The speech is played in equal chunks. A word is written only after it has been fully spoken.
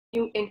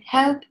you in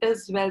Health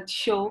is Wealth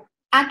show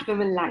at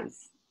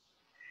Womenlines.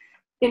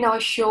 In our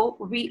show,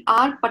 we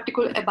are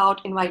particular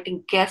about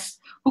inviting guests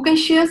who can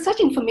share such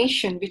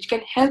information which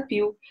can help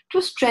you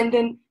to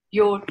strengthen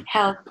your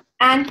health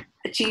and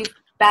achieve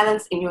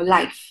balance in your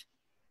life.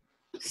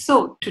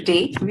 So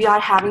today we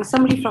are having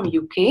somebody from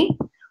UK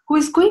who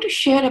is going to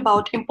share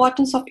about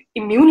importance of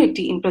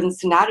immunity in present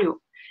scenario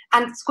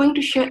and it's going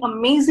to share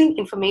amazing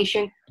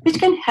information which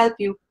can help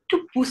you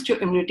to boost your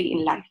immunity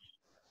in life.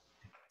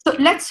 So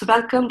let's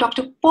welcome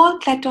Dr. Paul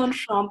Clayton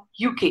from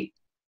UK.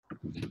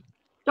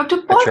 Dr.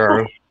 Hi, Paul,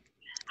 Sharon.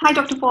 hi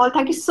Dr. Paul,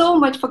 thank you so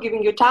much for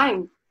giving your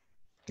time.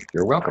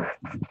 You're welcome.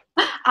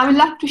 I would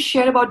love to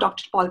share about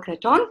Dr. Paul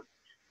Clayton.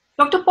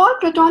 Dr. Paul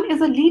Clayton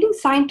is a leading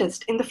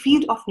scientist in the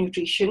field of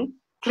nutrition,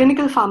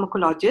 clinical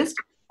pharmacologist,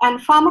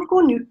 and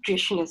Pharmaco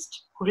Nutritionist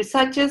who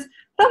researches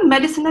the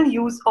medicinal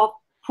use of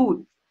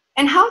food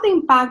and how they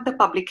impact the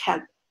public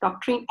health,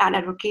 doctrine, and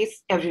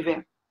advocates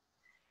everywhere.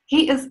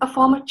 He is a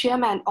former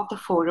chairman of the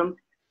Forum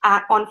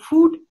on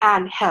Food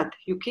and Health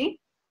UK.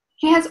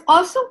 He has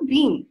also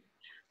been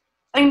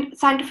a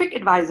scientific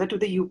advisor to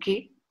the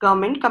UK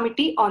Government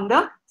Committee on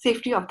the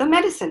Safety of the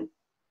Medicine.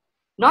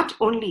 Not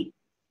only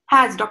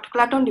has Dr.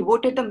 Clayton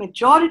devoted the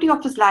majority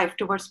of his life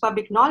towards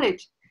public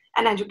knowledge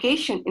and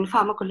education in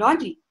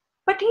pharmacology,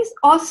 but he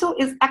also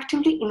is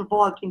actively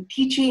involved in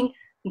teaching,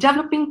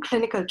 developing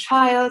clinical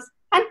trials,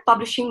 and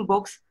publishing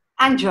books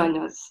and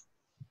journals.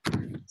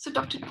 So,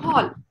 Dr.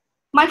 Paul,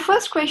 my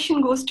first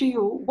question goes to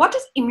you. What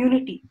is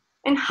immunity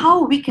and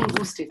how we can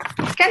boost it?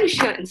 Can you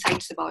share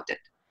insights about it?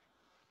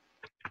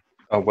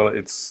 Well,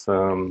 it's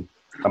a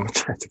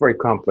very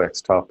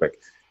complex topic,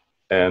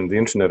 and the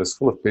internet is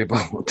full of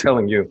people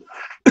telling you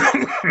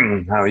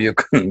how you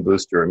can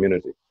boost your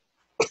immunity.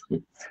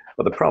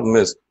 But the problem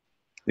is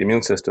the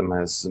immune system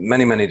has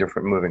many, many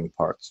different moving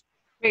parts.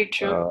 Very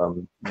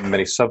true.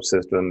 Many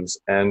subsystems,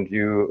 and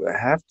you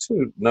have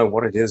to know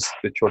what it is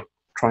that you're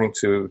trying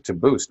to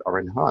boost or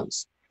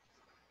enhance.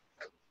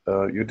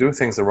 You do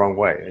things the wrong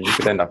way, and you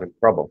could end up in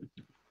trouble.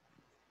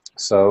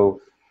 So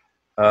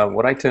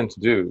what I tend to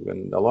do,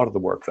 and a lot of the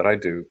work that I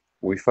do,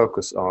 we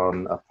focus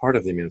on a part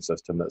of the immune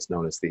system that's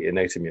known as the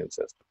innate immune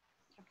system.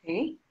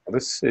 Okay.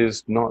 This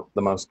is not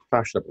the most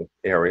fashionable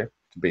area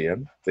to be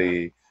in.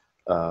 The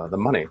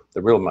money,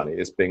 the real money,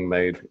 is being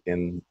made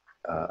in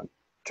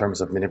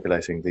terms of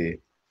manipulating the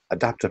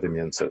adaptive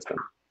immune system,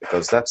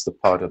 because that's the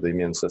part of the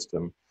immune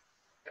system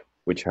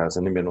which has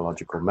an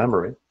immunological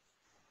memory,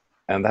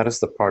 and that is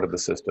the part of the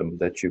system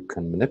that you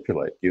can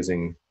manipulate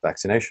using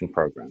vaccination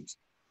programs.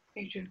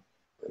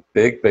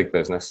 Big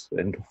business,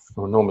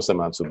 enormous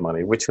amounts of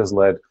money, which has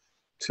led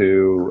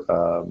to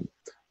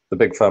the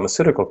big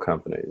pharmaceutical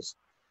companies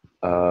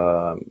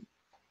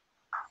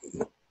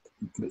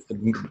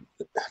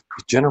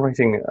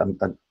generating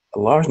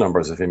large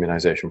numbers of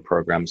immunization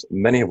programs,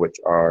 many of which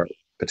are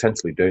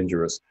potentially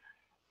dangerous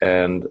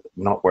and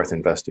not worth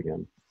investing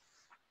in.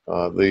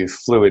 The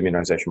flu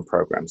immunization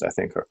programs, I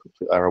think,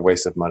 are a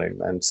waste of money,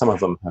 and some of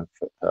them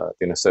have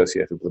been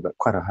associated with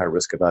quite a high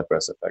risk of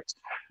adverse effects.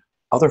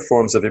 Other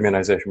forms of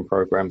immunization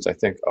programs, I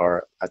think,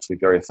 are actually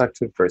very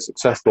effective, very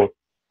successful,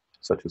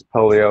 such as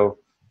polio,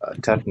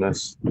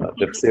 tetanus,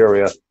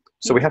 diphtheria.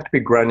 So we have to be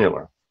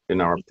granular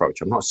in our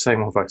approach. I'm not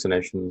saying all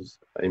vaccinations,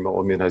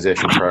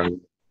 immunization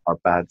programs are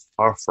bad,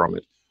 far from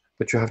it,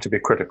 but you have to be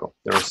critical.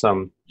 There are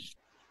some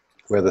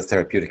where the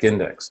therapeutic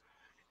index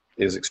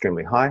is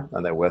extremely high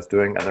and they're worth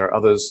doing, and there are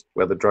others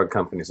where the drug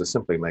companies are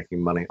simply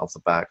making money off the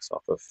backs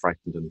of a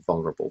frightened and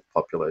vulnerable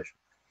population.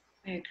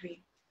 I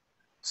agree.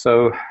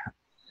 So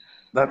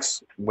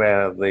that's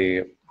where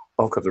the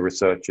bulk of the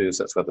research is,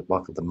 that's where the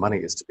bulk of the money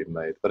is to be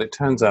made. But it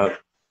turns out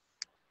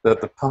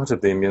that the part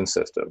of the immune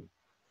system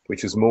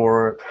which is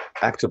more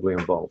actively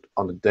involved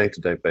on a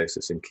day-to-day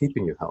basis in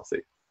keeping you healthy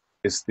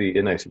is the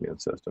innate immune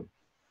system.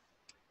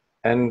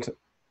 And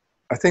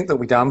I think that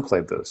we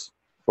downplayed this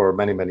for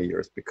many, many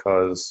years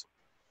because,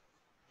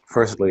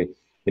 firstly,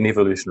 in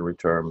evolutionary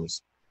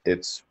terms,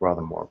 it's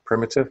rather more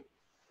primitive.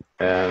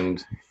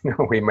 And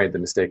we made the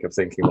mistake of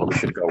thinking, well, we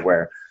should go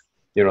where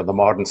the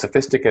modern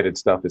sophisticated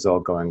stuff is all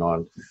going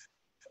on.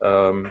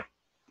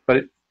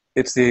 But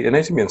it's the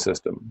innate immune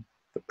system,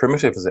 the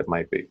primitive as it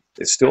might be,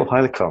 it's still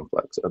highly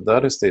complex. And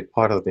that is the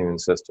part of the immune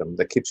system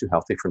that keeps you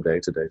healthy from day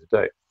to day to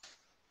day.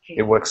 Okay.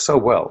 It works so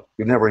well,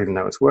 you never even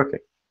know it's working.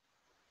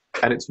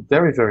 And it's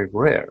very, very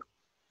rare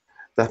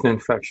that an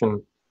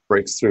infection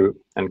breaks through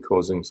and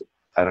causes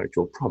an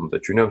actual problem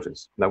that you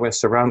notice. Now, we're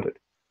surrounded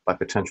by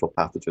potential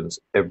pathogens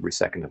every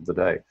second of the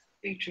day.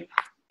 Very true.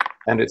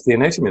 And it's the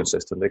innate immune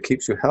system that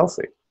keeps you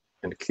healthy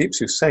and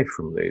keeps you safe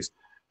from these,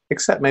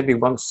 except maybe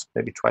once,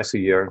 maybe twice a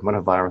year, when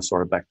a virus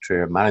or a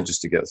bacteria manages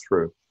to get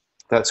through.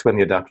 That's when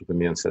the adaptive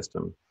immune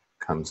system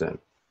comes in.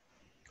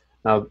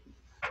 Now,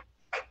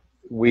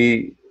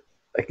 we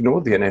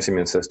ignored the innate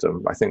immune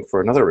system, I think,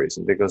 for another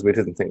reason, because we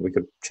didn't think we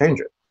could change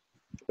it.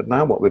 But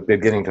now what we're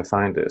beginning to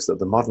find is that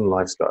the modern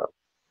lifestyle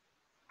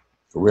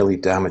really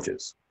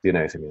damages the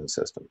innate immune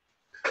system.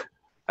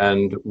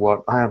 And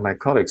what I and my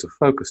colleagues have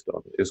focused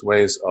on is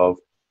ways of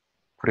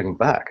putting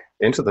back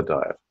into the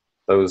diet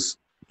those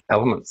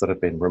elements that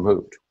have been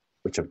removed,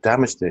 which have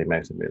damaged the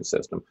innate immune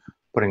system,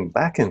 putting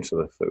back into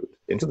the food,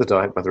 into the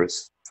diet, whether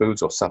it's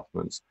foods or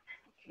supplements,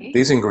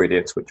 these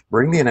ingredients which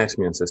bring the innate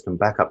immune system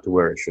back up to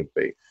where it should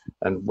be.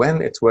 And when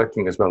it's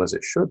working as well as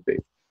it should be,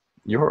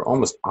 you're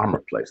almost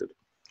armor-plated.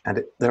 And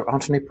there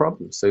aren't any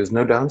problems. There's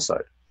no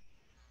downside.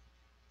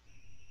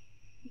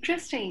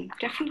 Interesting,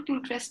 definitely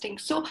interesting.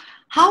 So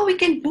how we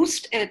can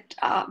boost it?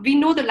 We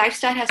know the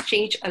lifestyle has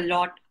changed a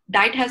lot.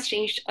 Diet has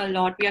changed a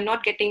lot. We are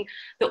not getting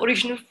the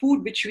original food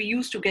which we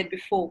used to get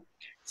before.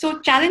 So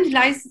challenge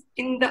lies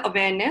in the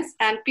awareness,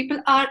 and people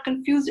are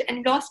confused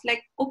and lost,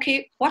 like, okay,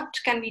 what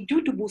can we do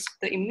to boost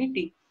the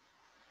immunity?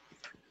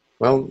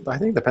 Well, I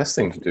think the best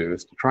thing to do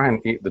is to try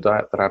and eat the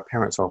diet that our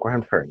parents or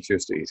grandparents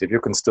used to eat. If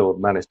you can still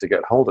manage to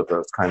get hold of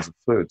those kinds of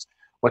foods,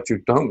 what you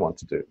don't want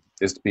to do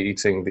is to be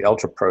eating the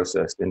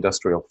ultra-processed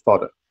industrial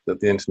fodder that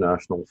the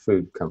international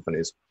food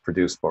companies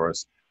produce for us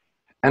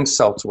and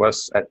sell to us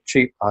at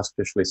cheap,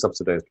 artificially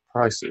subsidized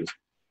prices,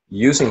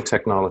 using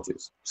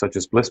technologies such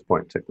as bliss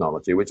point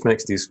technology, which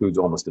makes these foods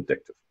almost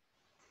addictive.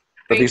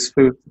 But these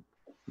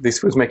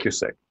foods make you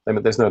sick. I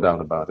mean, there's no doubt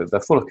about it.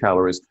 They're full of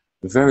calories,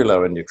 very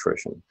low in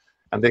nutrition,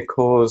 and they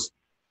cause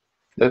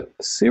a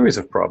series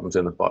of problems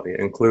in the body,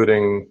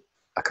 including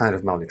a kind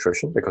of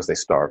malnutrition because they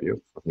starve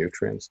you of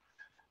nutrients.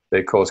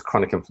 They cause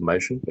chronic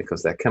inflammation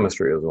because their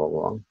chemistry is all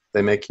wrong.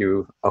 They make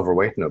you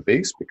overweight and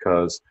obese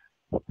because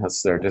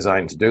they're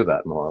designed to do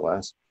that, more or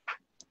less.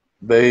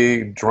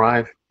 They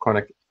drive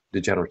chronic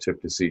degenerative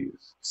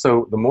disease.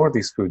 So the more of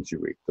these foods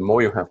you eat, the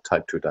more you have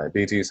type 2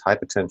 diabetes,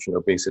 hypertension,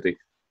 obesity,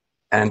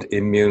 and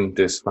immune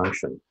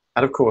dysfunction.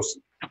 And of course,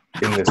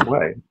 in this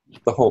way,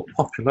 the whole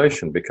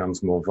population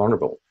becomes more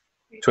vulnerable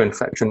to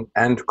infection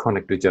and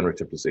chronic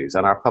degenerative disease.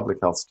 And our public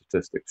health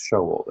statistics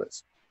show all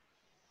this.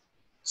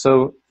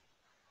 So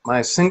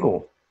my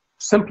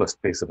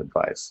simplest piece of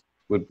advice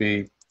would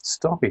be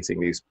stop eating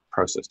these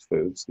processed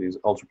foods, these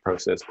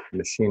ultra-processed,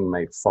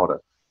 machine-made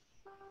fodder,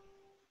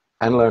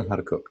 and learn how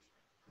to cook.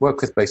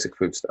 Work with basic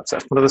foodstuffs.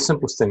 That's one of the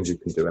simplest things you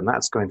can do, and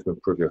that's going to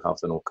improve your health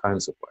in all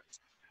kinds of ways.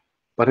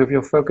 But if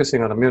you're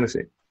focusing on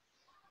immunity,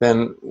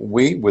 then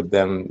we would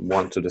then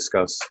want to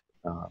discuss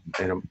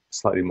in a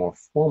slightly more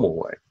formal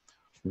way,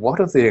 what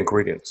are the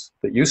ingredients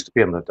that used to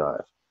be in the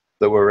diet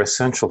that were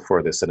essential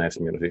for this innate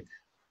immunity?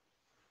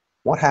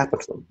 What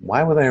happened to them?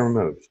 Why were they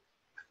removed?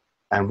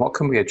 And what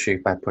can we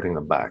achieve by putting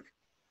them back?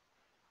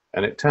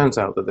 And it turns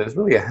out that there's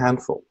really a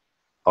handful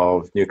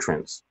of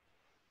nutrients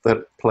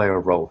that play a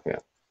role here.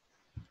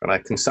 And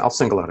I'll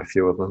single out a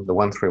few of them. The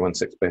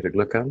 1,3,1,6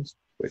 beta-glucans,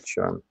 which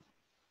are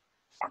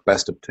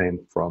best obtained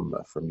from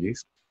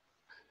yeast.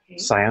 Okay.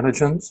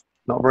 Cyanogens,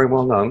 not very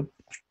well known,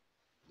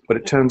 but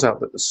it turns out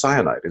that the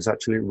cyanide is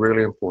actually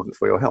really important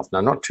for your health.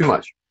 Now, not too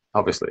much,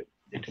 obviously.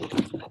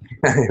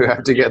 You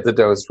have to get the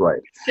dose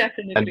right.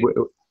 Definitely.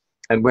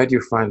 And where do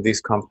you find these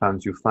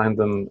compounds? You find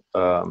them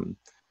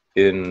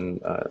in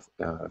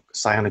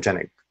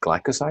cyanogenic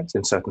glycosides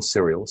in certain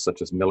cereals,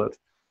 such as millet.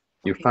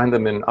 You find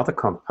them in other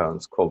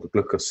compounds called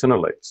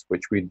glucosinolates,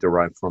 which we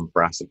derive from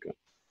brassica.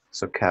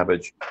 So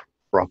cabbage,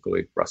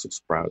 broccoli, Brussels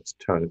sprouts,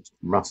 turnips,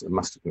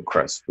 mustard and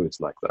cress,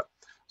 foods like that.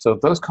 So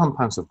those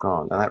compounds have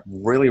gone, and that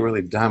really,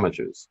 really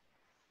damages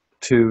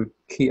two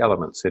key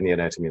elements in the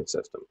innate immune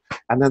system.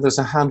 And then there's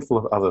a handful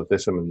of other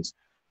vitamins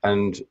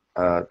and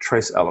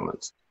trace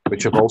elements,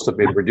 which have also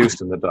been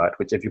reduced in the diet,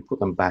 which if you put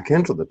them back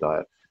into the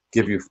diet,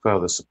 give you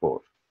further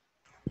support.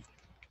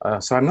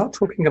 So I'm not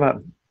talking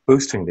about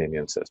boosting the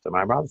immune system.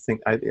 I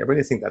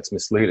really think that's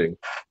misleading.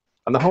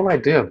 And the whole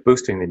idea of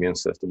boosting the immune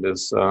system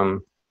is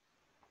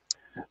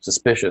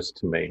suspicious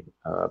to me.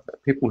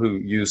 People who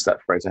use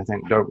that phrase, I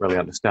think, don't really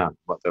understand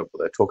what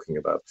they're talking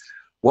about.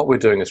 What we're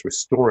doing is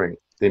restoring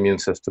the immune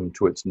system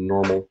to its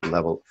normal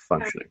level of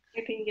functioning.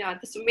 I think, yeah,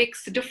 this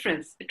makes a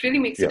difference. It really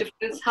makes a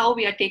difference how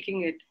we are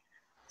taking it.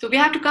 So we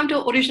have to come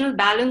to original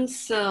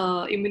balance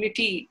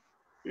immunity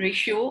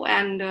ratio,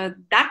 and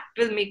that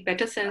will make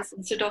better sense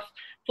instead of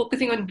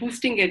focusing on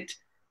boosting it.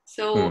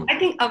 So I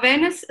think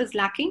awareness is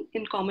lacking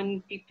in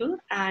common people,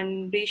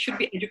 and they should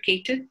be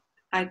educated.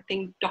 I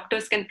think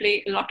doctors can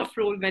play a lot of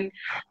role when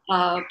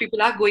people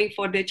are going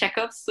for their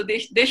checkups. So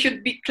there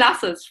should be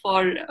classes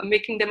for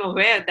making them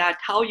aware that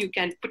how you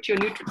can put your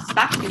nutrients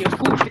back in your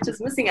food, which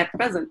is missing at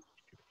present.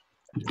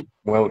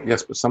 Well,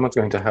 yes, but someone's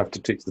going to have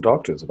to teach the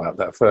doctors about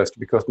that first,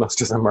 because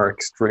most of them are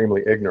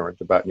extremely ignorant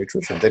about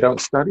nutrition. They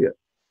don't study it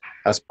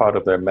as part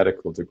of their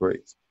medical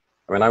degrees.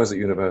 I mean, I was at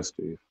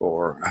university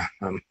for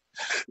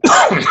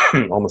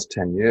almost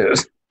 10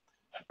 years,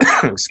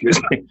 excuse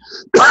me,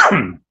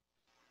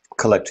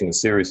 collecting a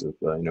series of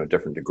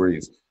different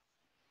degrees.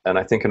 And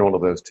I think in all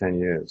of those 10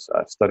 years,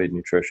 I've studied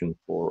nutrition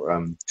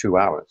for 2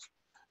 hours.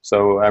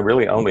 So I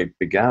really only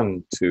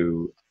began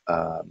to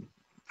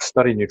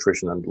study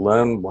nutrition and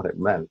learn what it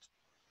meant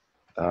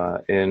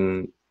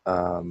in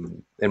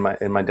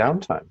my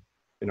downtime,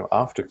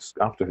 after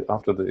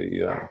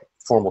the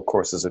formal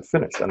courses had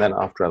finished, and then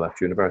after I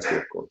left university,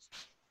 of course.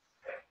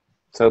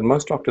 So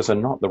most doctors are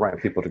not the right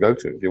people to go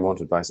to if you want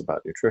advice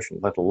about nutrition,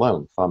 let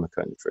alone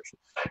pharmaco nutrition.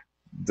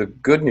 The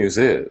good news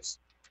is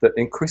that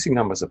increasing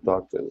numbers of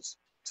doctors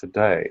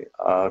today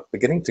are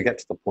beginning to get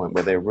to the point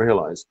where they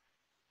realize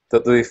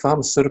that the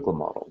pharmaceutical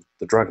model,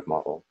 the drug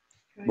model,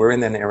 we're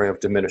in an area of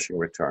diminishing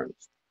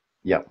returns.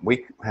 Yeah,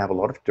 we have a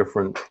lot of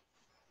different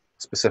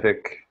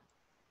specific,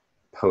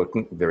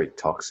 potent, very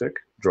toxic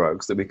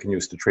drugs that we can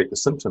use to treat the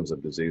symptoms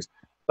of disease,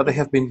 but they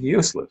have been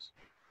useless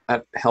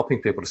at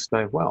helping people to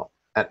stay well,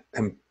 at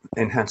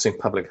enhancing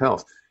public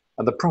health.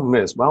 And the problem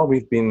is, while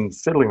we've been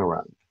fiddling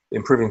around,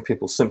 improving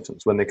people's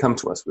symptoms when they come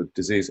to us with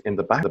disease in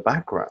the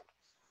background,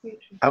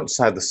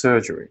 outside the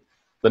surgery,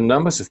 the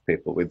numbers of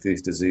people with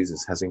these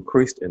diseases has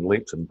increased in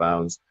leaps and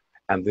bounds,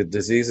 and the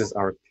diseases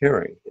are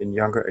appearing in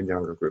younger and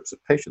younger groups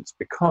of patients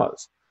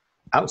because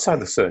outside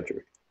the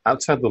surgery,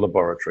 outside the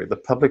laboratory, the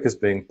public is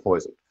being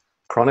poisoned,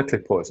 chronically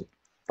poisoned,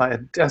 by a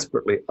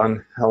desperately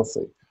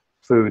unhealthy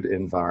food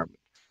environment.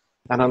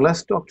 And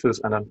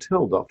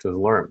until doctors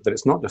learn that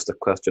it's not just a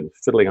question of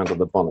fiddling under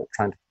the bonnet,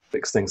 trying to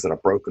fix things that are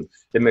broken,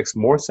 it makes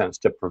more sense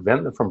to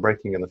prevent them from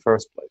breaking in the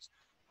first place.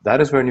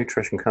 That is where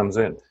nutrition comes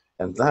in.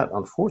 And that,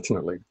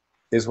 unfortunately,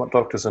 is what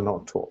doctors are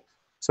not taught.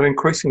 So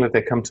increasingly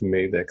they come to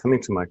me, they're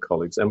coming to my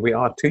colleagues, and we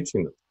are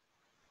teaching them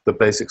the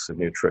basics of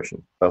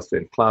nutrition, both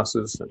in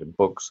classes and in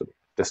books and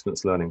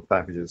distance learning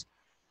packages.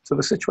 So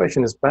the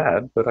situation is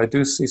bad, but I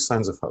do see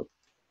signs of hope.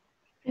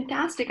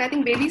 Fantastic. I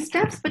think baby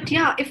steps, but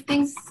yeah, if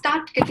things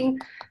start getting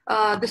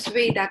this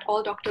way that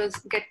all doctors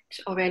get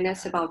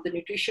awareness about the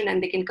nutrition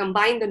and they can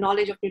combine the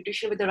knowledge of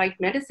nutrition with the right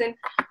medicine,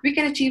 we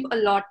can achieve a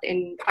lot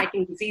in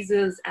fighting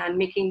diseases and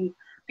making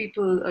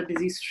people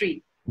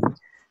disease-free.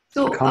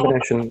 So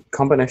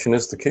combination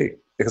is the key,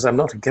 because I'm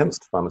not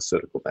against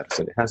pharmaceutical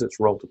medicine. It has its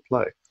role to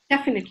play.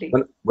 Definitely.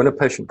 When a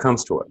patient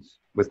comes to us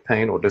with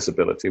pain or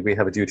disability, we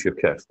have a duty of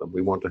care to them.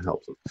 We want to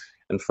help them.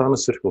 And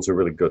pharmaceuticals are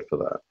really good for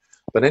that.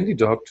 But any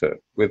doctor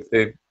with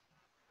a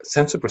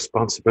sense of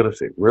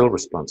responsibility, real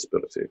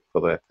responsibility for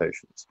their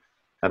patients,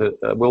 and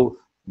will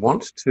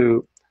want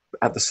to,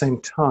 at the same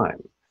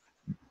time,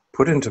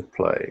 put into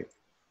play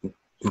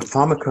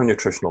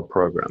pharmaco-nutritional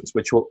programs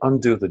which will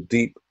undo the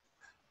deep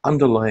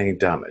underlying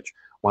damage.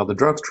 While the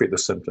drugs treat the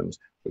symptoms,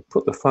 we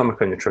put the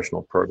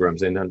pharmaco-nutritional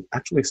programs in and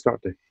actually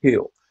start to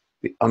heal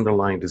the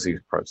underlying disease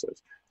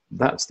process.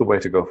 That's the way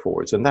to go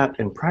forwards. And that,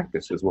 in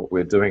practice, is what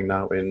we're doing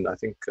now in, I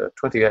think,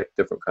 28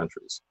 different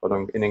countries, but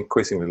on an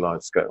increasingly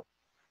large scale.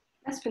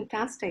 That's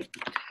fantastic.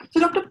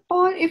 So, Dr.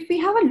 Paul, if we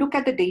have a look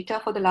at the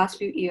data for the last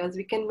few years,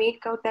 we can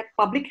make out that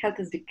public health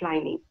is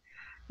declining.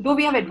 Though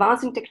we have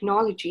advanced in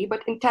technology,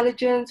 but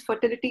intelligence,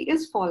 fertility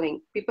is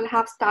falling. People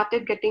have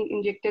started getting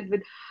injected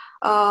with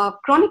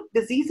chronic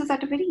diseases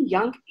at a very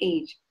young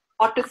age.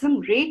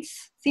 Autism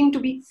rates seem to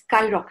be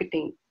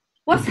skyrocketing.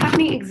 What's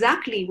happening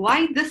exactly?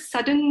 Why this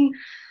sudden,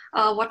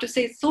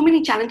 so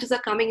many challenges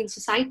are coming in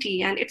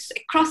society, and it's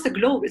across the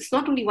globe. It's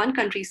not only one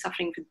country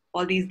suffering with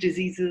all these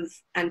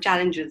diseases and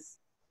challenges.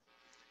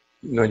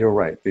 No, you're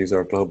right. These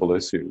are global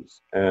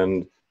issues,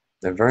 and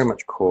they're very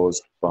much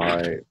caused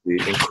by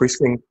the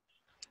increasing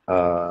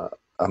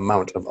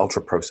amount of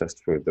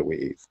ultra-processed food that we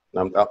eat.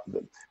 Now,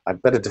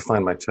 I'd better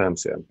define my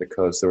terms here,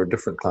 because there are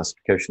different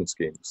classification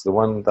schemes. The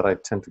one that I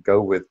tend to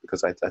go with,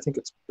 because I think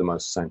it's the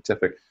most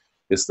scientific,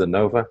 is the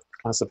NOVA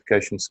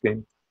classification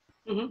scheme.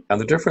 Mm-hmm. And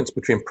the difference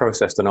between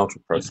processed and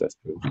ultra-processed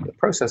foods. The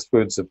processed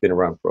foods have been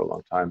around for a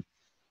long time.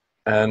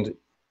 And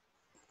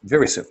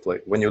very simply,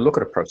 when you look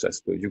at a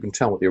processed food, you can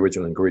tell what the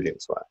original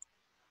ingredients are.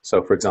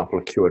 So, for example,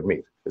 a cured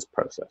meat is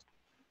processed.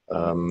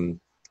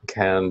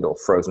 Canned or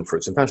frozen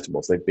fruits and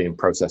vegetables, they've been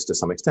processed to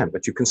some extent,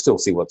 but you can still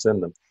see what's in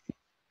them.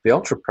 The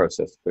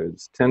ultra-processed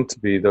foods tend to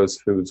be those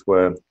foods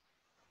where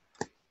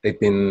they've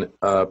been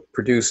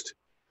produced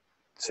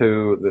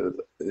to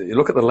you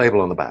look at the label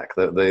on the back,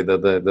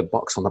 the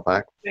box on the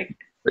back, right.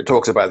 It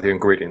talks about the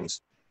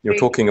ingredients. You're right.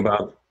 Talking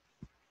about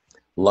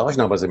large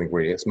numbers of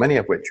ingredients, many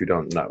of which you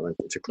don't know, and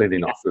which are clearly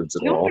not foods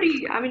at all.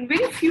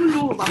 Very few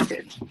know about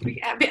it.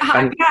 We are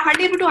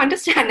hardly able to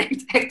understand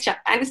it,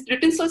 and it's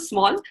written so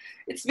small.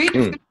 It's very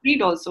difficult to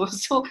read also.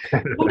 So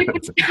nobody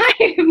puts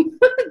time.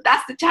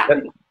 That's the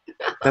challenge.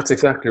 That's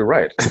exactly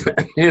right.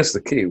 And here's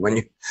the key: when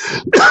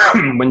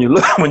you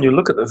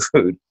look at the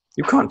food,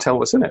 you can't tell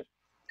what's in it.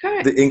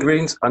 Correct. The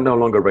ingredients are no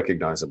longer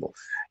recognizable,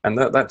 and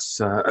that's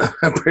a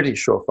pretty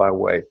surefire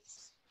way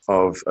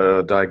of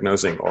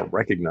diagnosing or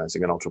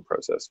recognizing an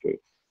ultra-processed food.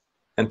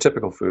 And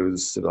typical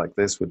foods like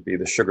this would be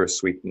the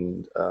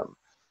sugar-sweetened,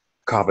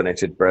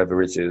 carbonated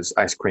beverages,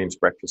 ice creams,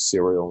 breakfast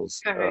cereals,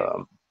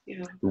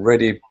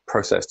 ready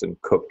processed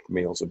and cooked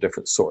meals of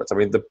different sorts. I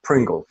mean, the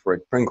Pringle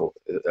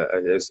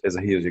is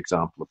a huge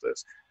example of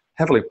this.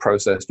 Heavily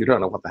processed, you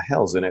don't know what the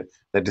hell's in it.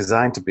 They're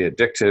designed to be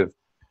addictive.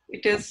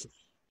 It is.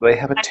 They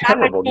have a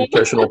terrible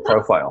nutritional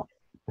profile.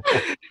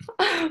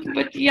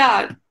 But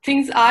yeah,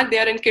 things are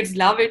there and kids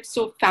love it.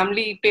 So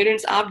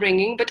parents are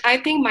bringing. But I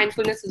think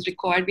mindfulness is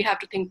required. We have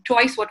to think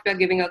twice what we are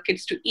giving our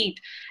kids to eat.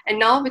 And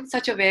now with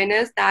such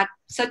awareness that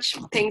such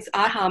things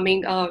are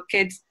harming our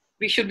kids,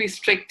 we should be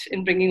strict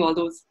in bringing all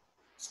those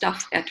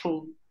stuff at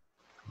home.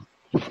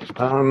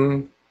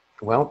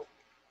 Well,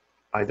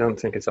 I don't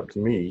think it's up to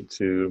me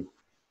to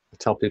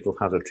tell people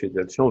how to treat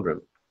their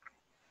children.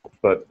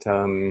 but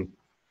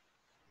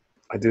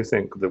I do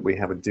think that we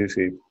have a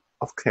duty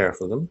of care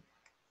for them.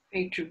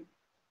 Very true.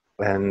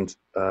 And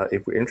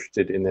if we're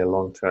interested in their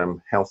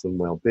long-term health and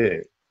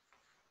well-being,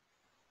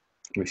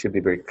 we should be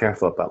very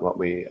careful about what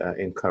we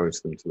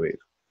encourage them to eat.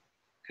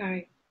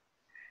 Correct.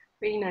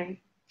 Very nice.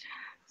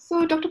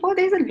 So, Dr. Paul,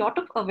 there's a lot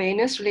of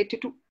awareness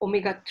related to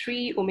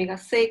omega-3,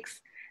 omega-6,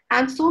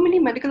 and so many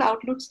medical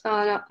outlets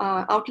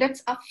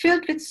are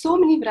filled with so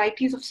many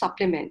varieties of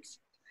supplements.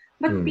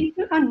 But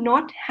people are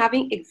not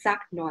having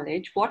exact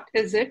knowledge. What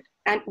is it,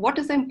 and what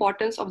is the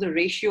importance of the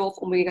ratio of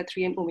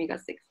omega-3 and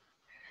omega-6?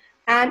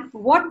 And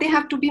what they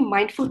have to be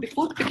mindful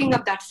before picking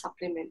up that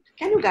supplement.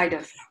 Can you guide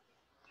us?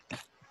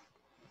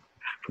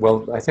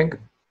 Well, I think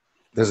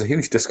there's a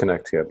huge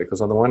disconnect here because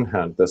on the one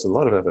hand, there's a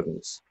lot of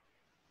evidence,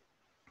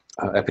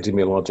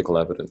 epidemiological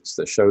evidence,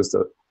 that shows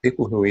that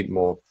people who eat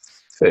more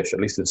fish, at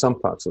least in some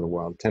parts of the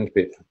world, tend to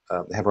be,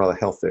 have rather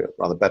healthier,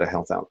 rather better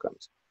health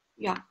outcomes.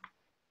 Yeah.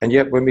 And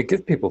yet when we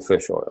give people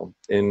fish oil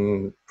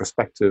in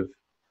prospective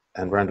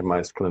and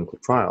randomized clinical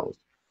trials,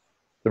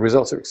 the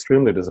results are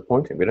extremely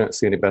disappointing. We don't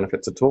see any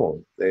benefits at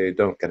all. They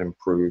don't get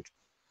improved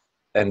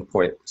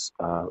endpoints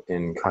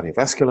in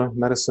cardiovascular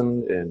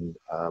medicine, in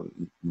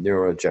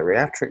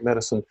neurogeriatric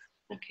medicine.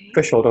 Okay.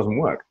 Fish oil doesn't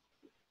work.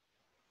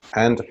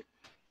 And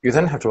you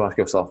then have to ask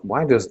yourself,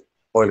 why does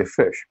oily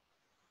fish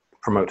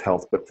promote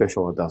health, but fish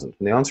oil doesn't?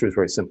 And the answer is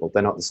very simple.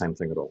 They're not the same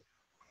thing at all.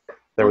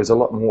 There is a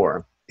lot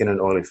more in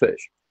an oily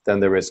fish than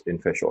there is in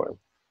fish oil.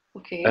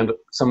 Okay. And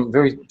some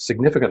very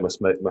significant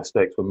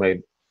mistakes were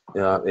made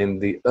in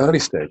the early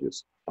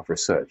stages of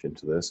research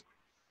into this,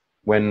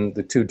 when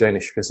the two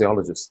Danish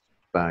physiologists,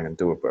 Bang and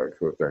Duerberg,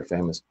 who are very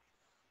famous,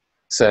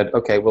 said,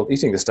 okay, well,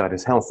 eating this diet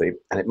is healthy,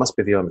 and it must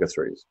be the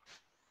omega-3s,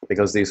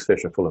 because these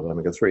fish are full of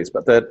omega-3s.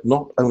 But they're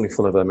not only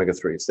full of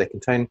omega-3s, they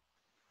contain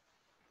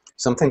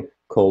something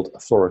called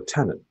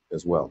fluorotannin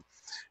as well.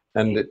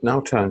 And it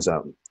now turns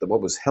out that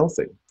what was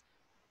healthy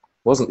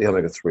wasn't the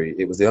omega-3,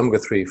 it was the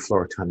omega-3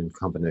 fluorotannin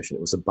combination.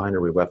 It was a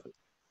binary weapon.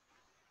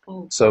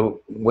 Oh.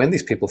 So when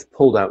these people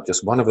pulled out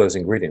just one of those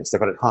ingredients, they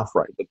got it half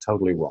right, but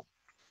totally wrong.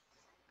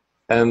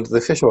 And the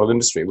fish oil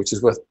industry, which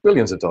is worth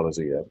billions of dollars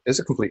a year, is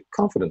a complete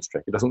confidence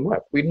trick. It doesn't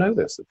work. We know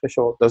this. The fish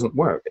oil doesn't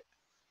work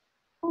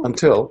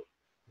until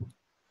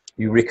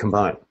you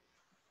recombine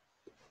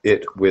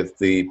it with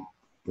the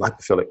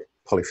lipophilic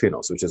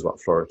polyphenols, which is what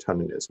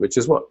fluorotannin is, which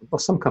is what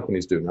some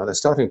companies do now. They're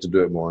starting to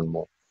do it more and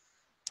more.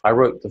 I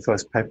wrote the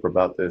first paper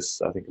about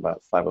this, I think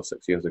about 5 or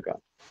 6 years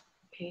ago.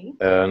 Okay.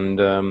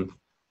 And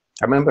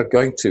I remember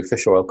going to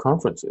fish oil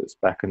conferences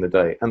back in the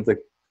day, and the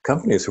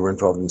companies who were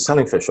involved in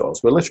selling fish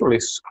oils were literally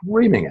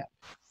screaming at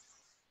me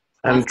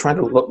and trying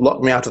to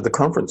lock me out of the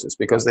conferences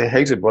because they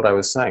hated what I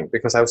was saying.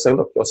 Because I was saying,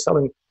 look, you're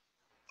selling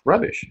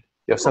rubbish.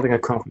 You're selling a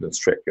confidence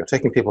trick. You're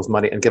taking people's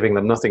money and giving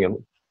them nothing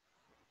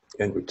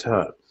in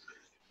return.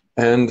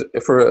 And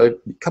for a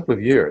couple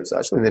of years,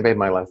 actually, they made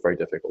my life very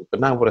difficult. But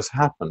now what has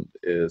happened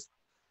is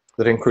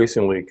that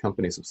increasingly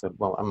companies have said,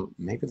 well,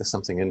 maybe there's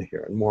something in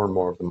here. And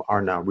more of them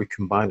are now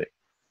recombining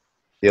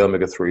the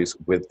omega-3s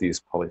with these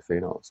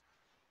polyphenols.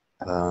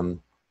 And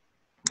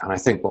I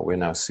think what we're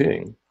now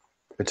seeing,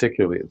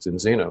 particularly at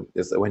Zinzino,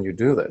 is that when you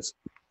do this,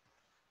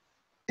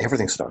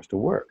 everything starts to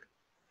work.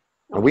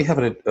 And we have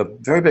a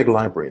very big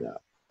library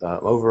now,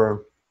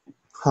 over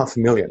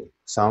 500,000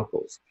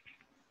 samples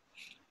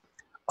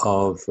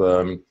of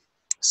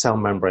cell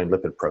membrane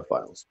lipid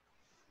profiles.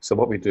 So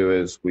what we do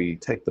is we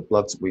take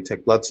blood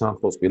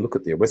samples, we look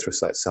at the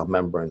erythrocyte cell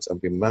membranes,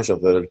 and we measure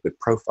the lipid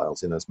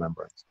profiles in those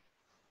membranes.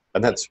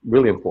 And that's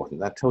really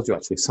important. That tells you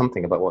actually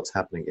something about what's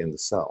happening in the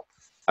cell,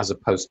 as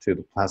opposed to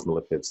the plasma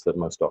lipids that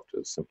most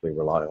doctors simply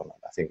rely on,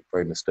 I think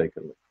very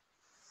mistakenly.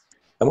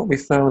 And what we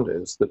found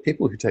is that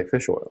people who take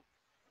fish oil,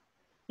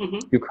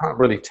 you can't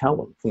really tell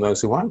them from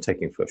those who aren't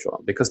taking fish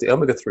oil, because the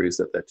omega-3s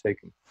that they're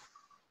taking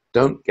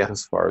don't get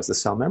as far as the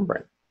cell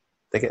membrane.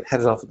 They get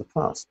headed off at the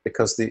pass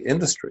because the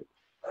industry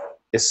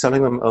is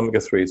selling them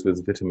omega-3s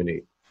with vitamin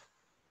E.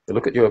 You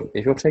look at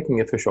if you're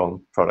taking a fish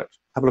oil product,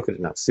 have a look at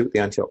it now, see what the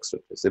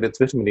antioxidant is. If it's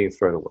vitamin E,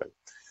 throw it away.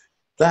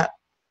 That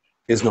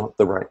is not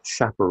the right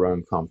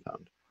chaperone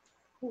compound.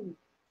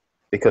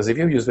 Because if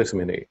you use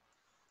vitamin E,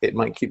 it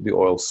might keep the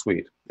oil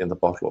sweet in the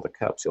bottle or the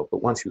capsule,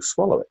 but once you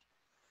swallow it,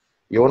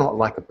 you're not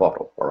like a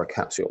bottle or a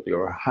capsule.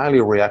 You're a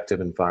highly reactive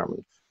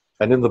environment.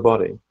 And in the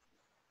body,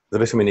 the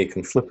vitamin E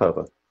can flip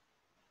over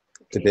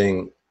to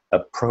being a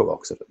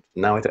pro-oxidant.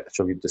 Now it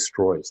actually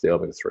destroys the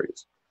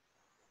omega-3s.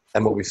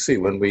 And what we see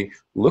when we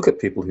look at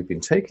people who've been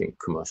taking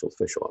commercial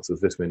fish oils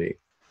with vitamin E,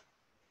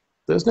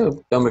 there's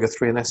no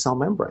omega-3 in their cell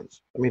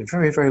membranes. I mean,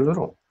 very, very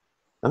little.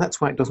 And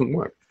that's why it doesn't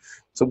work.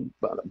 So,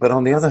 but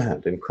on the other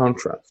hand, in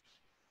contrast,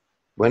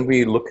 when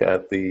we look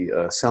at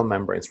the cell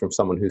membranes from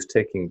someone who's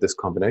taking this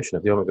combination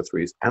of the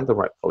omega-3s and the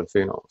right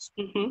polyphenols,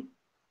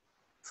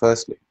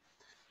 firstly,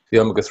 the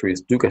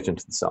omega-3s do get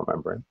into the cell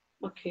membrane.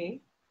 Okay.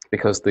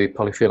 Because the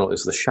polyphenol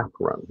is the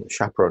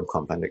chaperone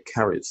compound. It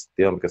carries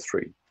the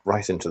omega-3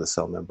 right into the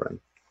cell membrane.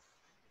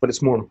 But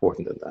it's more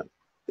important than that.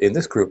 In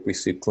this group, we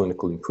see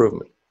clinical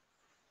improvement.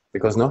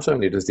 because not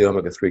only does the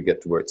omega-3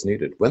 get to where it's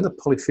needed, when the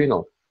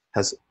polyphenol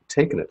has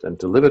taken it and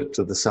delivered it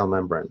to the cell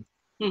membrane,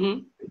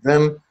 it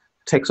then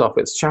takes off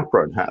its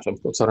chaperone hat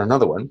and puts on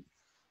another one,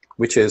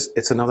 which is,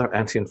 it's another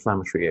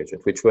anti-inflammatory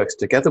agent, which works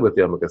together with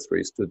the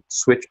omega-3s to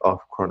switch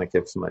off chronic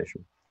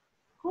inflammation.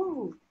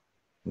 Oh.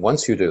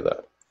 Once you do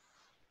that,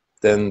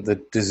 then the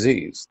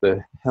disease,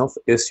 the health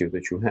issue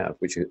that you have,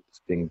 which is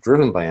being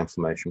driven by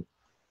inflammation,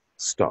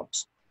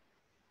 stops.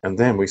 And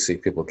then we see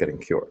people getting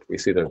cured. We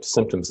see their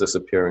symptoms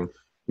disappearing.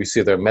 We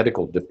see their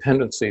medical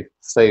dependency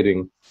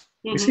fading.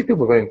 We see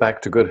people going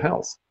back to good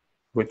health,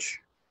 which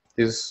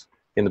is,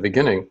 in the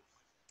beginning,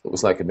 it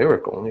was like a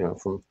miracle, you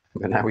know,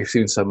 and now we've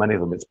seen so many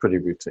of them, it's pretty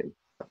routine.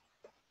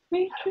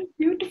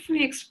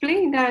 Beautifully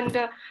explained,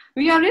 and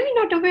we are really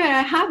not aware.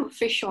 I have a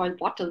fish oil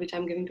bottle which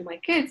I'm giving to my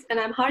kids, and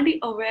I'm hardly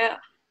aware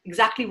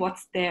exactly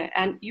what's there.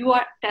 And you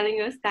are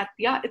telling us that,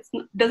 yeah, it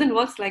doesn't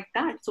work like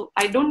that. So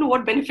I don't know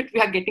what benefit we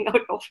are getting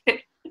out of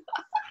it.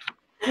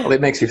 Well,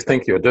 it makes you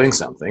think you're doing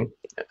something.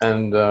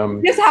 And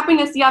yes,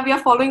 happiness, yeah, we are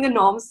following the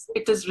norms.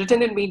 It is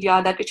written in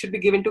media that it should be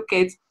given to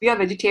kids. We are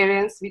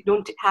vegetarians. We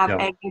don't have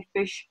egg and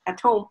fish at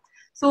home.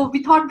 So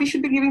we thought we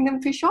should be giving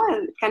them fish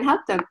oil. It can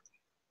help them.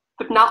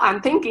 But now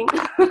I'm thinking.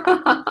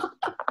 But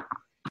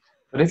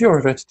if you're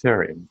a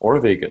vegetarian or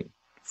a vegan,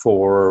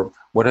 for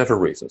whatever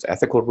reasons,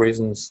 ethical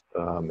reasons,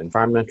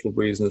 environmental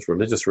reasons,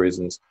 religious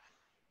reasons,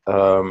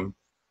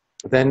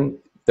 then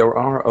there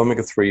are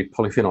omega-3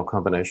 polyphenol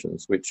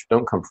combinations which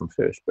don't come from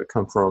fish, but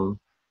come from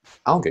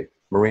algae,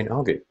 marine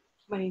algae.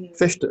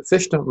 Fish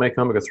don't make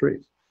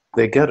omega-3s.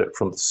 They get it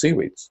from the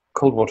seaweeds,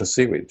 cold water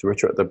seaweeds,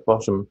 which are at the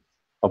bottom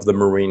of the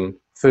marine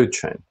food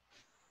chain.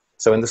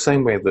 So in the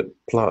same way that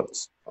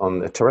plants,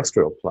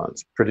 terrestrial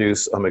plants,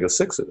 produce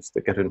omega-6s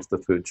that get into the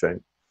food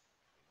chain,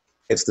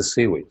 it's the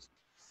seaweeds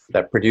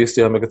that produce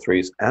the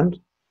omega-3s and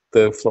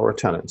the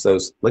fluorotannins,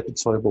 those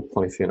lipid-soluble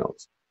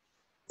polyphenols,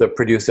 that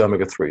produce the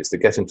omega-3s that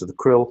get into the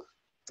krill,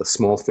 the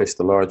small fish,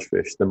 the large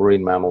fish, the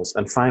marine mammals,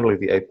 and finally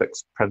the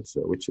apex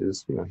predator, which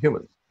is, you know,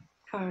 humans.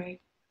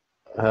 Correct.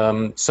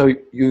 So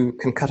you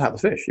can cut out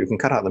the fish, you can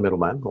cut out the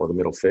middleman or the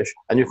middle fish,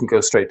 and you can go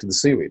straight to the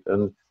seaweed.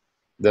 And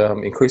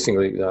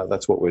increasingly,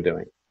 that's what we're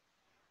doing.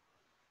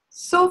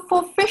 So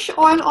for fish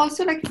oil,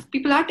 also, like,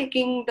 people are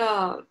taking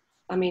the,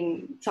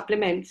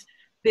 supplements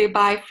they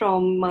buy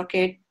from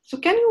market. So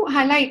can you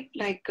highlight,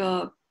 like,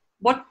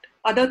 what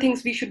other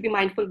things we should be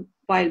mindful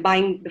while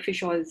buying the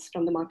fish oils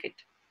from the market?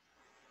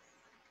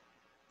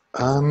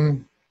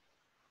 Well,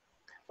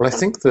 I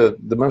think the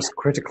most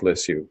critical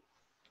issue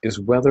is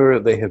whether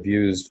they have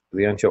used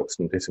the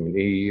antioxidant vitamin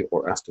E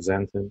or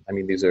astaxanthin. I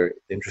mean, these are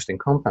interesting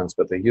compounds,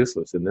 but they're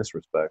useless in this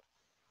respect.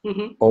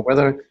 Or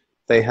whether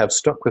they have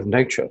stuck with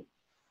nature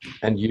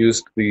and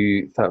used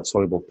the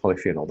fat-soluble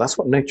polyphenol. That's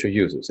what nature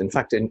uses. In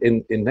fact,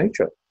 in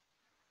nature,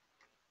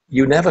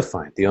 you never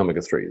find the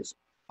omega-3s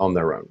on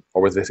their own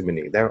or with vitamin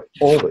E. They're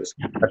always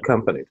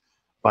accompanied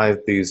by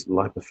these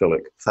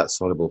lipophilic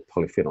fat-soluble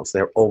polyphenols.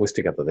 They're always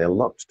together. They're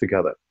locked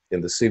together in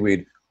the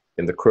seaweed,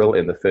 in the krill,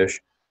 in the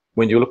fish.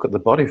 When you look at the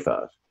body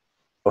fat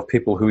of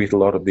people who eat a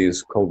lot of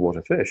these cold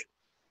water fish,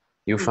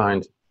 you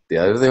find the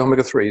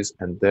omega-3s,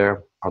 and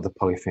there are the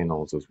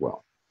polyphenols as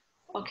well.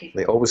 Okay.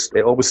 They always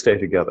stay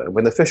together.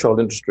 When the fish oil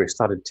industry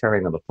started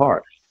tearing them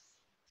apart,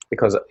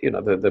 because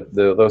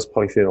those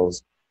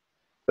polyphenols,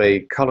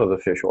 they color the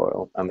fish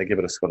oil and they give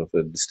it a sort of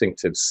a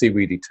distinctive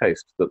seaweedy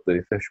taste that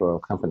the fish oil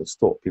companies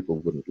thought people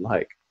wouldn't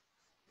like.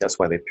 That's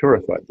why they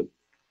purified them.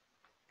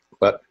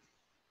 But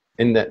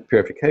in that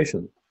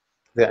purification,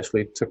 they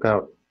actually took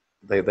out,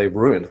 they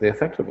ruined the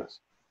effectiveness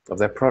of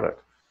their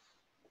product.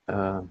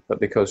 But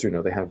because,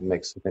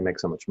 they make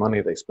so much money,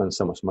 they spend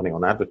so much money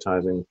on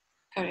advertising.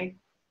 Correct.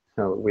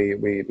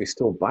 We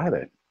still buy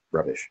that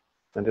rubbish,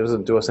 and it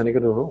doesn't do us any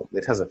good at all.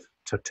 It has a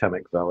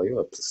totemic value,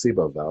 a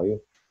placebo value,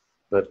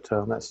 but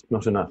that's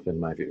not enough in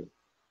my view.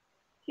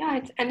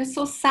 Yeah, it's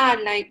so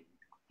sad. Like,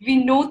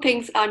 we know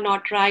things are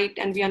not right,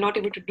 and we are not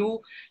able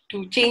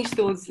to change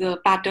those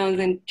patterns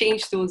and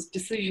change those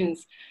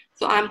decisions.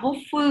 So I'm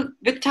hopeful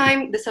with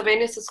time, this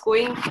awareness is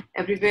going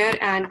everywhere,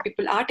 and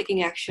people are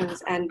taking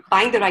actions and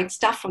buying the right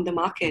stuff from the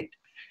market.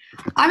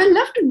 I would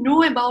love to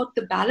know about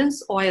the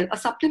Balance Oil, a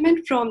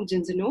supplement from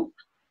Zinzino,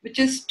 which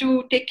is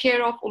to take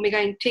care of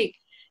omega intake.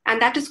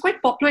 And that is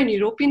quite popular in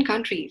European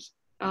countries.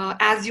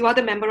 As you are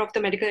the member of the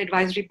medical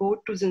advisory board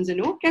to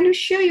Zinzino, can you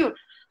share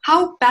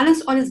how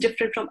Balance Oil is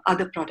different from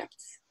other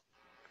products?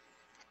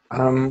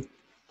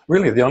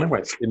 Really, the only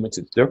way in which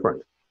it's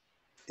different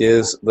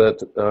is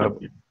that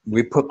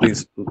we put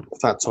these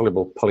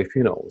fat-soluble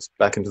polyphenols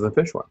back into the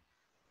fish oil.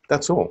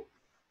 That's all.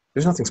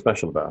 There's nothing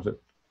special about it.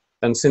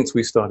 And since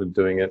we started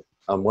doing it,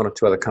 one or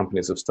two other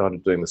companies have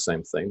started doing the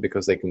same thing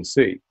because they can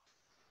see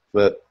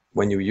that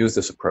when you use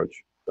this approach,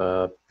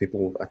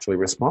 people actually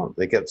respond.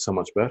 They get so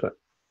much better.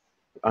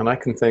 And I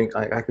can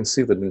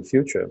see that in the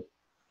future,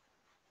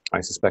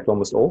 I suspect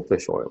almost all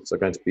fish oils are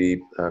going to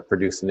be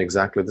produced in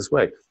exactly this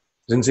way.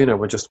 Zinzino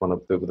were just one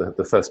of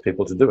the first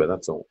people to do it,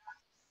 that's all.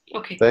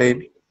 Okay.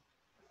 They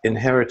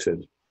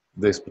inherited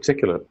this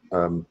particular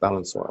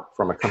balance oil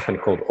from a company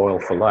called Oil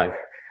for Life,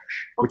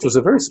 which was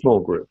a very small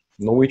group,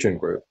 Norwegian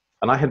group,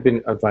 and I had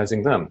been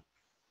advising them.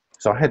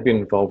 So I had been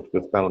involved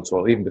with balance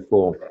oil even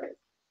before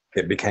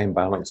it became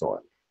balance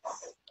oil.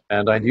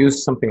 And I'd used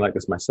something like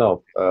this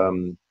myself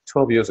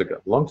 12 years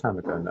ago, a long time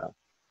ago now,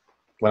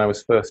 when I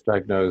was first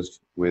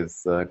diagnosed with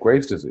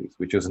Graves' disease,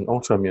 which is an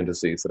autoimmune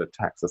disease that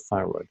attacks the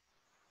thyroid.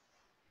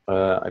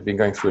 I've been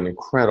going through an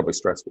incredibly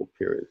stressful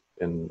period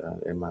in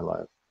my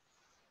life.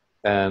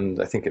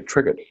 And I think it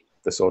triggered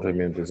this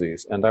autoimmune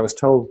disease. And I was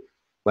told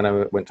when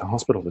I went to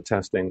hospital for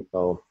testing,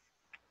 oh,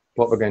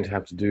 what we're going to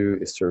have to do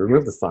is to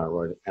remove the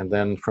thyroid, and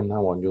then from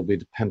now on, you'll be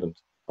dependent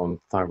on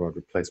thyroid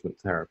replacement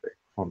therapy.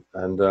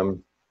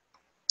 And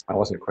I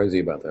wasn't crazy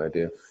about the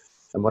idea.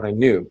 And what I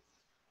knew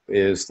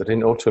is that in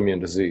autoimmune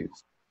disease,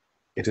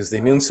 it is the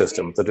immune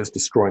system that is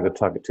destroying the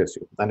target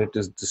tissue, and it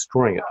is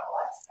destroying it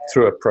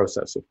through a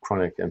process of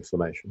chronic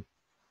inflammation.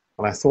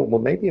 And I thought,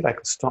 well, maybe if I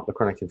could stop the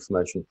chronic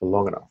inflammation for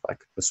long enough, I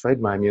could persuade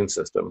my immune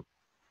system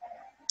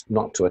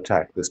not to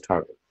attack this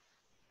target.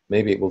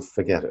 Maybe it will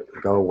forget it,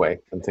 go away,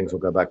 and things will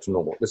go back to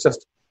normal. It's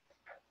just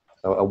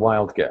a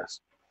wild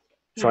guess.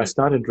 So I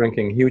started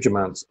drinking huge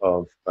amounts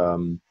of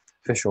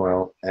fish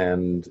oil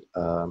and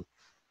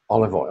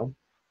olive oil,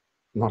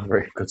 not a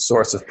very good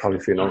source of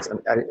polyphenols.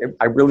 And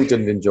I really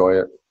didn't enjoy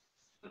it,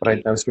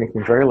 but I was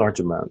drinking very large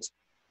amounts.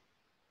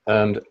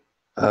 And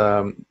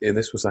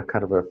this was a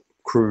kind of a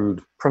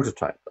crude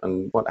prototype.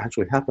 And what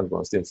actually happened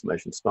was the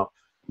inflammation stopped.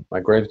 My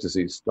Graves'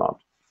 disease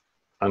stopped.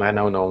 And I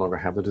now no longer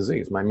have the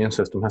disease. My immune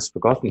system has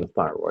forgotten the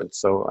thyroid.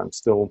 So I'm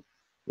still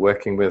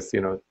working with,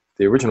 the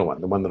original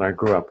one, the one that I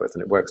grew up with,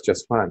 and it works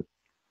just fine.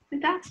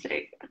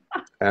 Fantastic.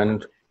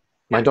 And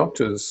my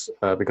doctors,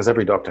 because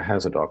every doctor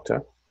has a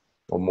doctor,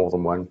 or more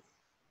than one,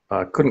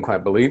 couldn't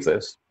quite believe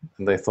this.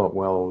 And they thought,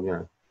 well,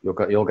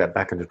 you'll get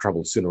back into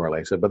trouble sooner or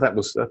later. But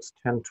that's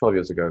 10, 12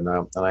 years ago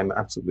now, and I'm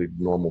absolutely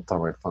normal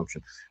thyroid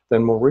function.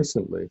 Then more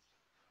recently,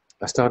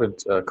 I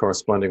started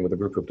corresponding with a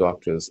group of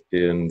doctors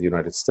in the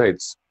United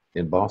States,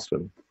 in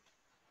Boston,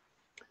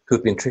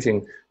 who've been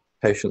treating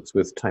patients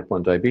with type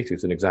 1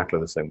 diabetes in exactly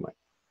the same way.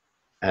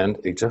 And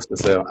just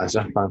as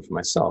I found for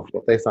myself,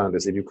 what they found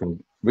is if you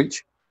can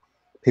reach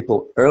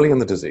people early in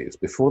the disease,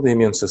 before the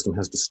immune system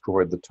has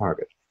destroyed the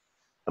target,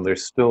 and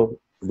there's still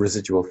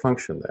residual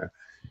function there,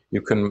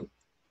 you can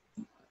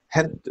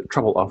head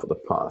trouble off of the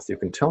path. You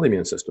can tell the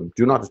immune system,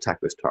 do not attack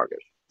this target.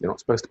 You're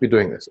not supposed to be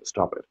doing this,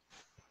 stop it.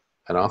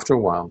 And after a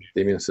while,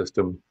 the immune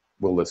system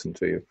will listen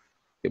to you.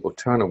 It will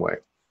turn away.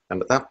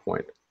 And at that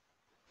point,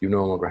 you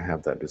no longer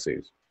have that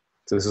disease.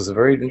 So this is a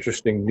very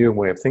interesting new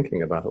way of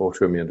thinking about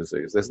autoimmune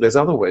disease. There's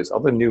other ways,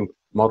 other new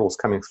models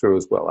coming through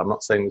as well. I'm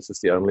not saying this is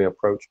the only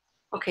approach,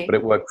 but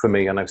it worked for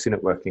me, and I've seen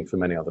it working for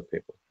many other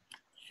people.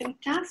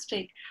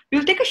 Fantastic.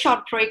 We'll take a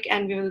short break,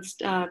 and we will